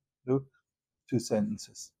life. Luke, 2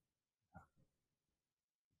 sentences.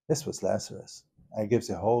 This was Lazarus. I gives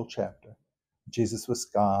a whole chapter. Jesus was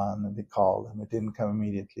gone, and they called him. It didn't come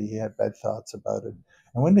immediately. He had bad thoughts about it.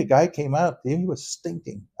 And when the guy came out, he was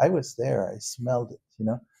stinking. I was there. I smelled it.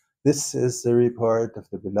 This is the report of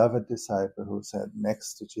the beloved disciple who sat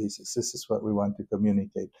next to Jesus. This is what we want to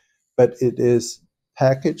communicate. But it is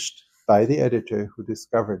packaged by the editor who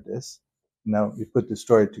discovered this. Now we put the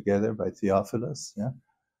story together by Theophilus. Yeah.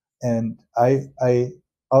 And I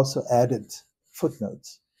also added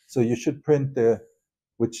footnotes. So you should print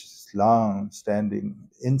which is long-standing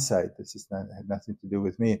insight. This had nothing to do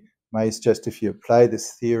with me. Mine is just if you apply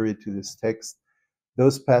this theory to this text,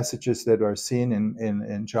 those passages that are seen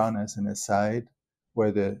in John as an aside,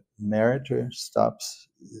 where the narrator stops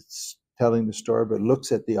telling the story, but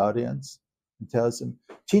looks at the audience and tells them,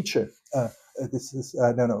 "Teacher, this is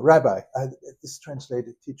no, Rabbi, this is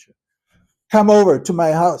translated teacher. Come over to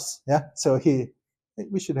my house." Yeah, so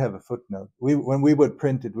we should have a footnote. When we would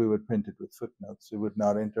print it with footnotes. We would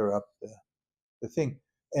not interrupt the thing.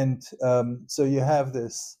 And so you have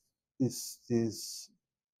these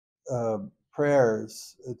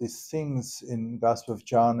prayers, these things in Gospel of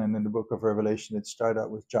John and in the Book of Revelation that start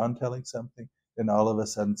out with John telling something, then all of a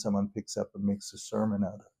sudden someone picks up and makes a sermon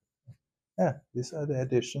out of it. Yeah, these are the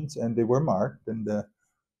additions, and they were marked, and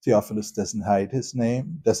Theophilus doesn't hide his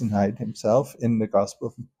name, doesn't hide himself in the Gospel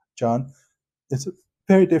of John. It's a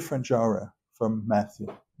very different genre from Matthew.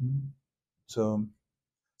 So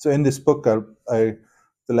in this book, the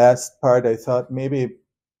last part, I thought maybe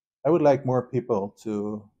I would like more people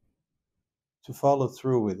to follow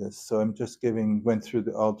through with this. So I'm just went through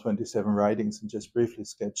all 27 writings and just briefly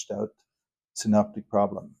sketched out synoptic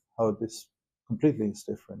problem, how this completely is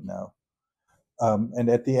different now. And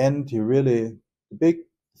at the end, the big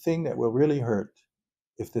thing that will really hurt,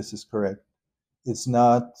 if this is correct, is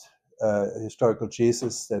not historical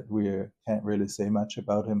Jesus, that we can't really say much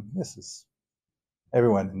about him.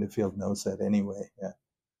 Everyone in the field knows that anyway. Yeah,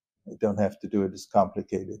 you don't have to do it as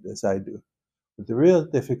complicated as I do. But the real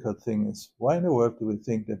difficult thing is, why in the world do we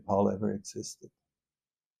think that Paul ever existed?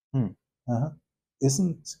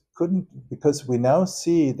 Because we now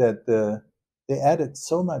see that they added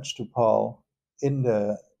so much to Paul in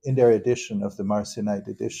their edition of the Marcionite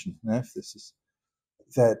edition. If this is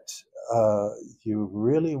that you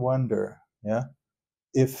really wonder, yeah,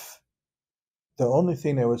 if the only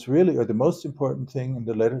thing that was really, or the most important thing in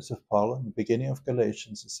the letters of Paul in the beginning of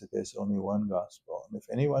Galatians, is that there's only one gospel. And if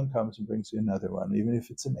anyone comes and brings you another one, even if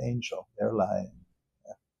it's an angel, they're lying.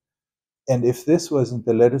 Yeah. And if this wasn't,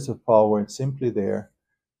 the letters of Paul weren't simply there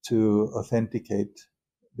to authenticate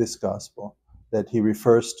this gospel that he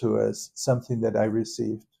refers to as something that I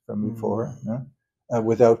received from before,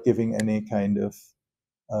 without giving any kind of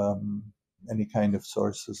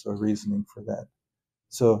sources or reasoning for that.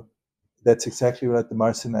 So that's exactly what the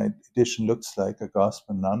Marcionite edition looks like, a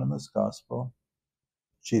gospel, anonymous gospel.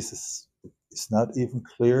 Jesus is not even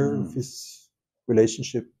clear of his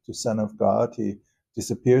relationship to Son of God. He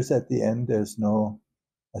disappears at the end. There's no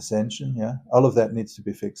ascension. Yeah, all of that needs to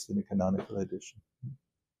be fixed in the Canonical Edition.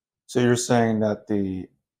 So you're saying that the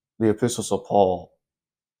epistles of Paul,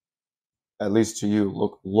 at least to you,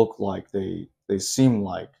 look like they seem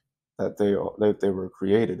like that they were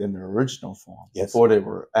created in their original form, yes, before they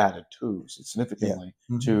were added to significantly,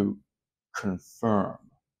 yeah, to confirm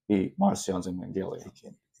the Marcion's Evangelium.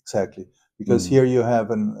 Exactly, because here you have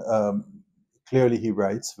clearly he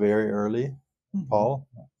writes very early, Paul,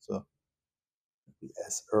 so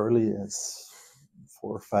as early as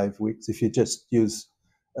 4 or 5 weeks. If you just use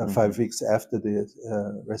 5 weeks after the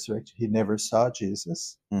resurrection, he never saw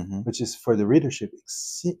Jesus, which is for the readership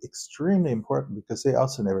extremely important, because they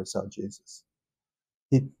also never saw Jesus.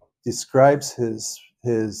 He describes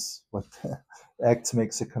his what Acts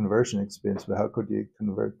makes a conversion experience, but how could you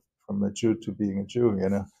convert from a Jew to being a Jew?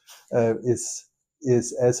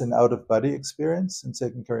 Is as an out of body experience in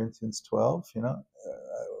 2 Corinthians 12.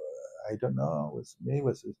 I don't know. With me,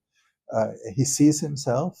 he sees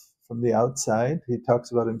himself from the outside. He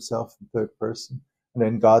talks about himself in third person, and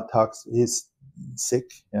then God talks. He's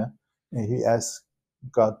sick, yeah, and he asks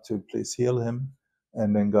God to please heal him,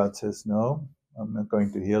 and then God says, "No, I'm not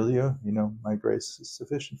going to heal you. My grace is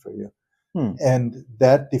sufficient for you." And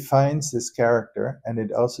that defines this character, and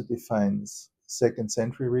it also defines second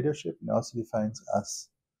century readership, and also defines us.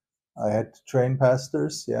 I had to train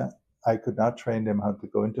pastors, yeah. I could not train them how to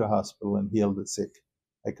go into a hospital and heal the sick.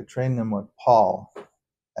 I could train them what Paul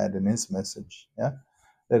had in his message, yeah.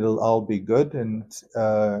 It'll all be good, and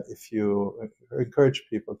if you encourage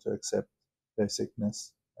people to accept their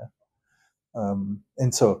sickness, yeah.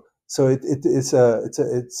 And so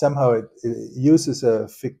it somehow uses a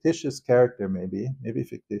fictitious character, maybe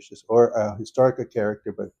fictitious, or a historical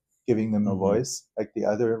character, but giving them a voice, like the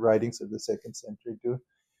other writings of the second century do,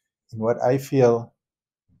 in what I feel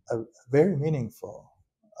a very meaningful,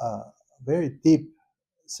 very deep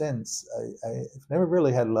sense. I've never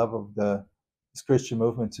really had love of this Christian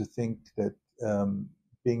movement to think that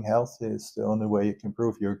being healthy is the only way you can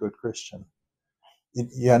prove you're a good Christian.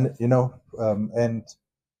 And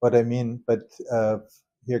what I mean, but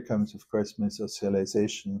here comes, of course, my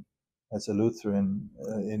socialization as a Lutheran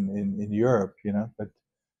in Europe, but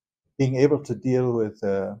being able to deal with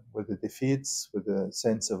the defeats, with the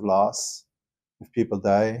sense of loss, if people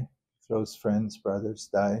die, close friends, brothers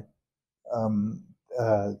die.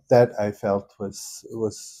 That I felt was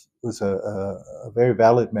a very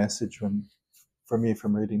valid message for me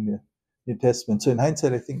from reading the New Testament. So in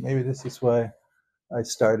hindsight, I think maybe this is why I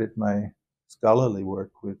started my scholarly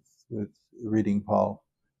work with reading Paul.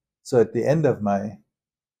 So at the end of my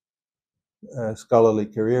scholarly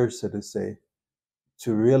career, so to say,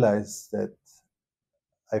 to realize that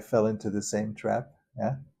I fell into the same trap.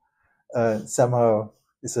 Yeah, somehow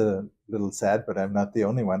it's a little sad, but I'm not the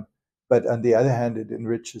only one. But on the other hand, it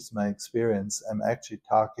enriches my experience. I'm actually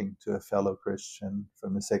talking to a fellow Christian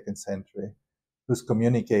from the second century who's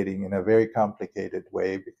communicating in a very complicated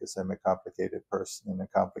way, because I'm a complicated person in a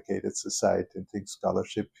complicated society, and think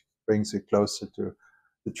scholarship brings you closer to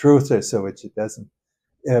the truth, or so, which it doesn't.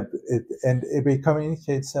 It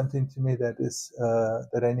communicates something to me that is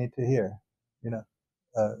that I need to hear. You know,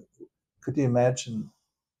 could you imagine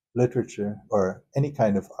literature or any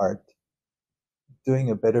kind of art doing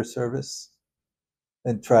a better service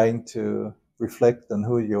than trying to reflect on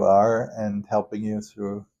who you are and helping you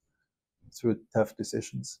through tough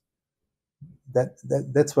decisions?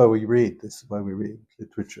 That's why we read. This is why we read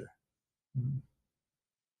literature. Mm-hmm.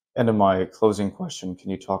 And in my closing question, can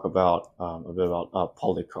you talk about a bit about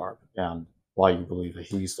Polycarp and why you believe that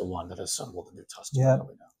he's the one that assembled the New Testament? Yeah.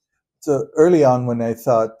 So early on, when I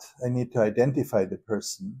thought I need to identify the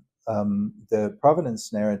person, the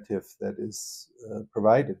provenance narrative that is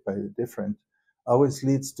provided by the different always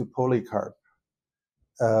leads to Polycarp.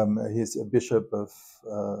 He's a bishop of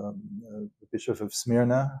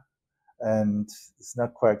Smyrna, and it's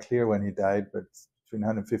not quite clear when he died, but between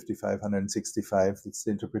 155, 165. It's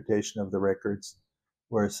the interpretation of the records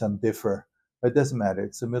where some differ. But it doesn't matter.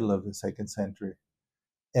 It's the middle of the second century.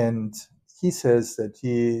 And he says that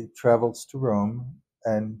he travels to Rome,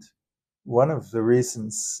 and one of the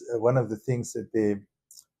reasons, one of the things that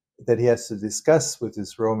he has to discuss with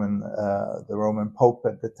his the Roman Pope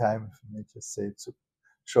at the time, let me just say it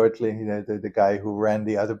shortly, the guy who ran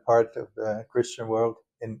the other part of the Christian world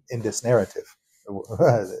in this narrative.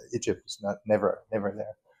 Egypt is never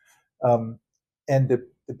there. And the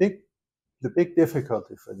big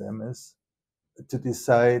difficulty for them is to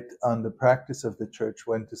decide on the practice of the church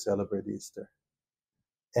when to celebrate Easter.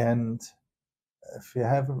 And if you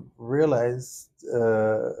haven't realized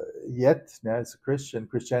yet, now as a Christian,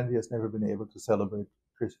 Christianity has never been able to celebrate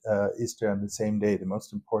Easter on the same day, the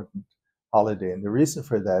most important holiday. And the reason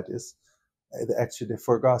for that is actually the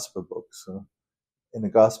four gospel books. So in the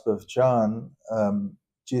Gospel of John,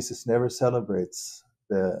 Jesus never celebrates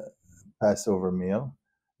the Passover meal.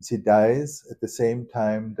 He dies at the same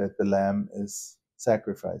time that the lamb is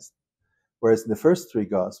sacrificed. Whereas in the first three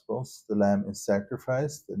Gospels, the lamb is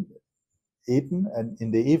sacrificed and eaten and in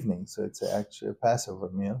the evening, so it's actually a Passover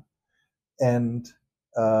meal. And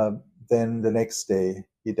then the next day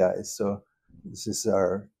he dies. So this is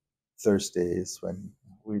our Thursdays when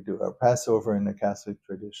we do our Passover in the Catholic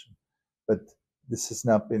tradition. But this has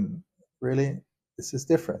not been really, this is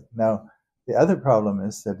different. Now, the other problem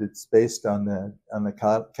is that it's based on the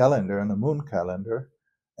calendar, on the moon calendar,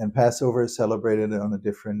 and Passover is celebrated on a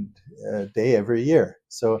different day every year.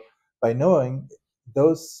 So by knowing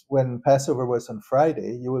those, when Passover was on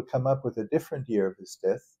Friday, you will come up with a different year of his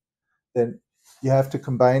death. Then you have to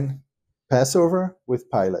combine Passover with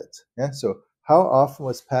Pilate. Yeah. So how often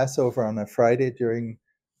was Passover on a Friday during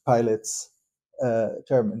Pilate's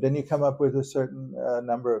term? And then you come up with a certain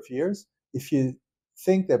number of years. If you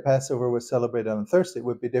think that Passover was celebrated on Thursday, it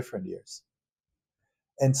would be different years.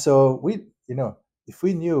 And so we, if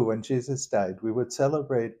we knew when Jesus died, we would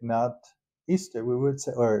celebrate not Easter. We would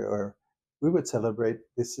or we would celebrate,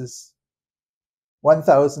 this is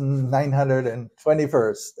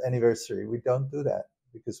 1921st anniversary. We don't do that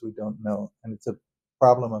because we don't know, and it's a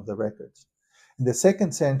problem of the records. In the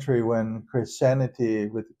second century, when Christianity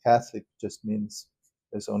with the Catholic just means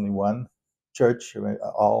there's only one church, it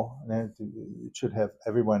should have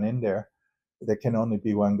everyone in there. There can only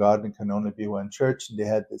be one God and can only be one church, and they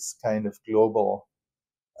had this kind of global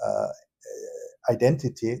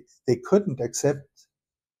identity. They couldn't accept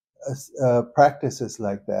practices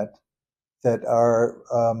like that are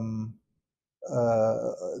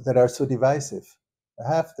so divisive.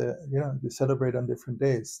 They celebrate on different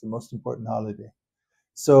days, the most important holiday.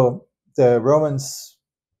 So the Romans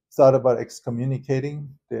thought about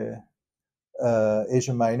excommunicating the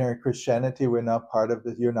Asian Minor Christianity. We're not part of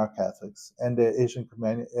this. You're not Catholics, and the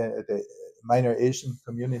the Minor Asian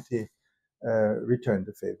community returned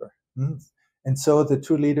the favor. And so the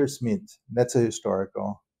two leaders meet. That's a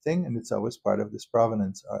historical thing, and it's always part of this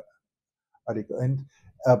provenance article and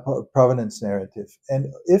provenance narrative.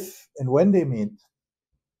 And if and when they meet,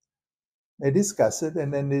 They discuss it,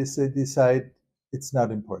 and then they decide it's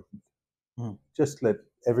not important. Just let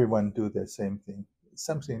everyone do the same thing.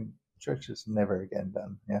 Something church has never again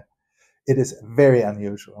done. Yeah, it is very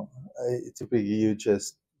unusual. Typically, you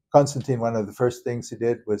just Constantine. One of the first things he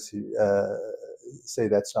did was say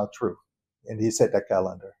that's not true, and he set a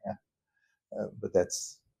calendar. Yeah, but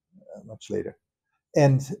that's much later.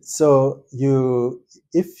 And so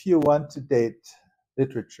if you want to date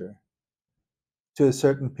literature to a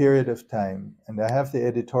certain period of time, and I have the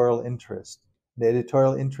editorial interest. The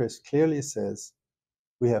editorial interest clearly says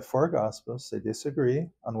we have 4 Gospels. They disagree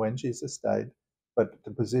on when Jesus died, but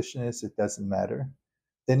the position is it doesn't matter.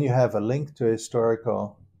 Then you have a link to a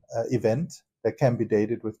historical event that can be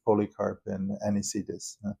dated with Polycarp and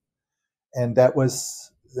Anicetus. And that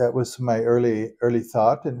was my early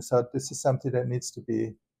thought, and so this is something that needs to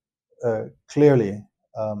be clearly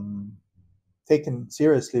taken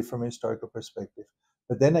seriously from a historical perspective.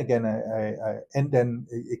 But then again, and then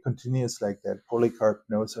it continues like that. Polycarp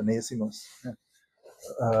knows Onesimus,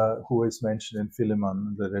 who is mentioned in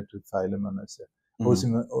Philemon, the letter to Philemon.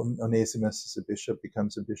 Onesimus is a bishop,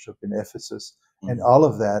 becomes a bishop in Ephesus, and all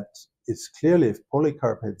of that is clearly, if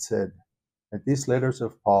Polycarp had said that these letters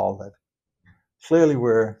of Paul that clearly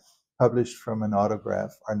were published from an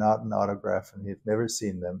autograph are not an autograph, and he'd never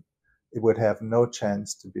seen them, it would have no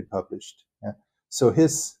chance to be published. Yeah? So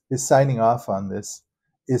his signing off on this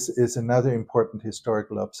is another important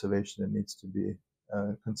historical observation that needs to be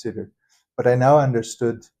considered. But I now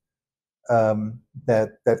understood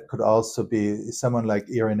that could also be someone like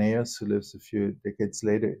Irenaeus, who lives a few decades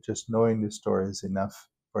later. Just knowing the story is enough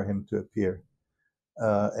for him to appear.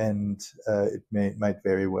 And it might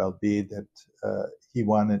very well be that he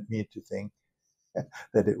wanted me to think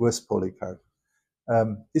that it was Polycarp.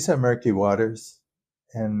 These are murky waters,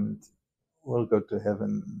 and we'll go to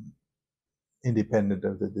heaven independent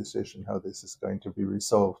of the decision how this is going to be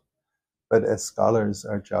resolved. But as scholars,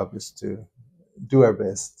 our job is to do our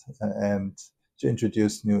best and to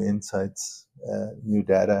introduce new insights, new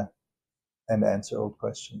data, and answer old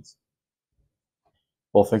questions.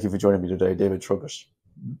 Well, thank you for joining me today, David Trobisch.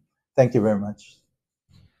 Thank you very much.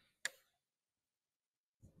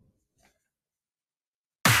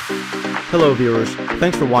 Hello viewers,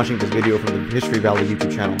 thanks for watching this video from the History Valley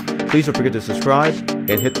YouTube channel. Please don't forget to subscribe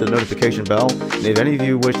and hit the notification bell. And if any of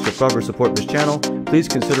you wish to further support this channel, please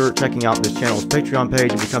consider checking out this channel's Patreon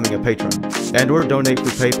page and becoming a patron, and or donate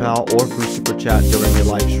through PayPal or through Super Chat during the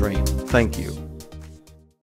live stream. Thank you.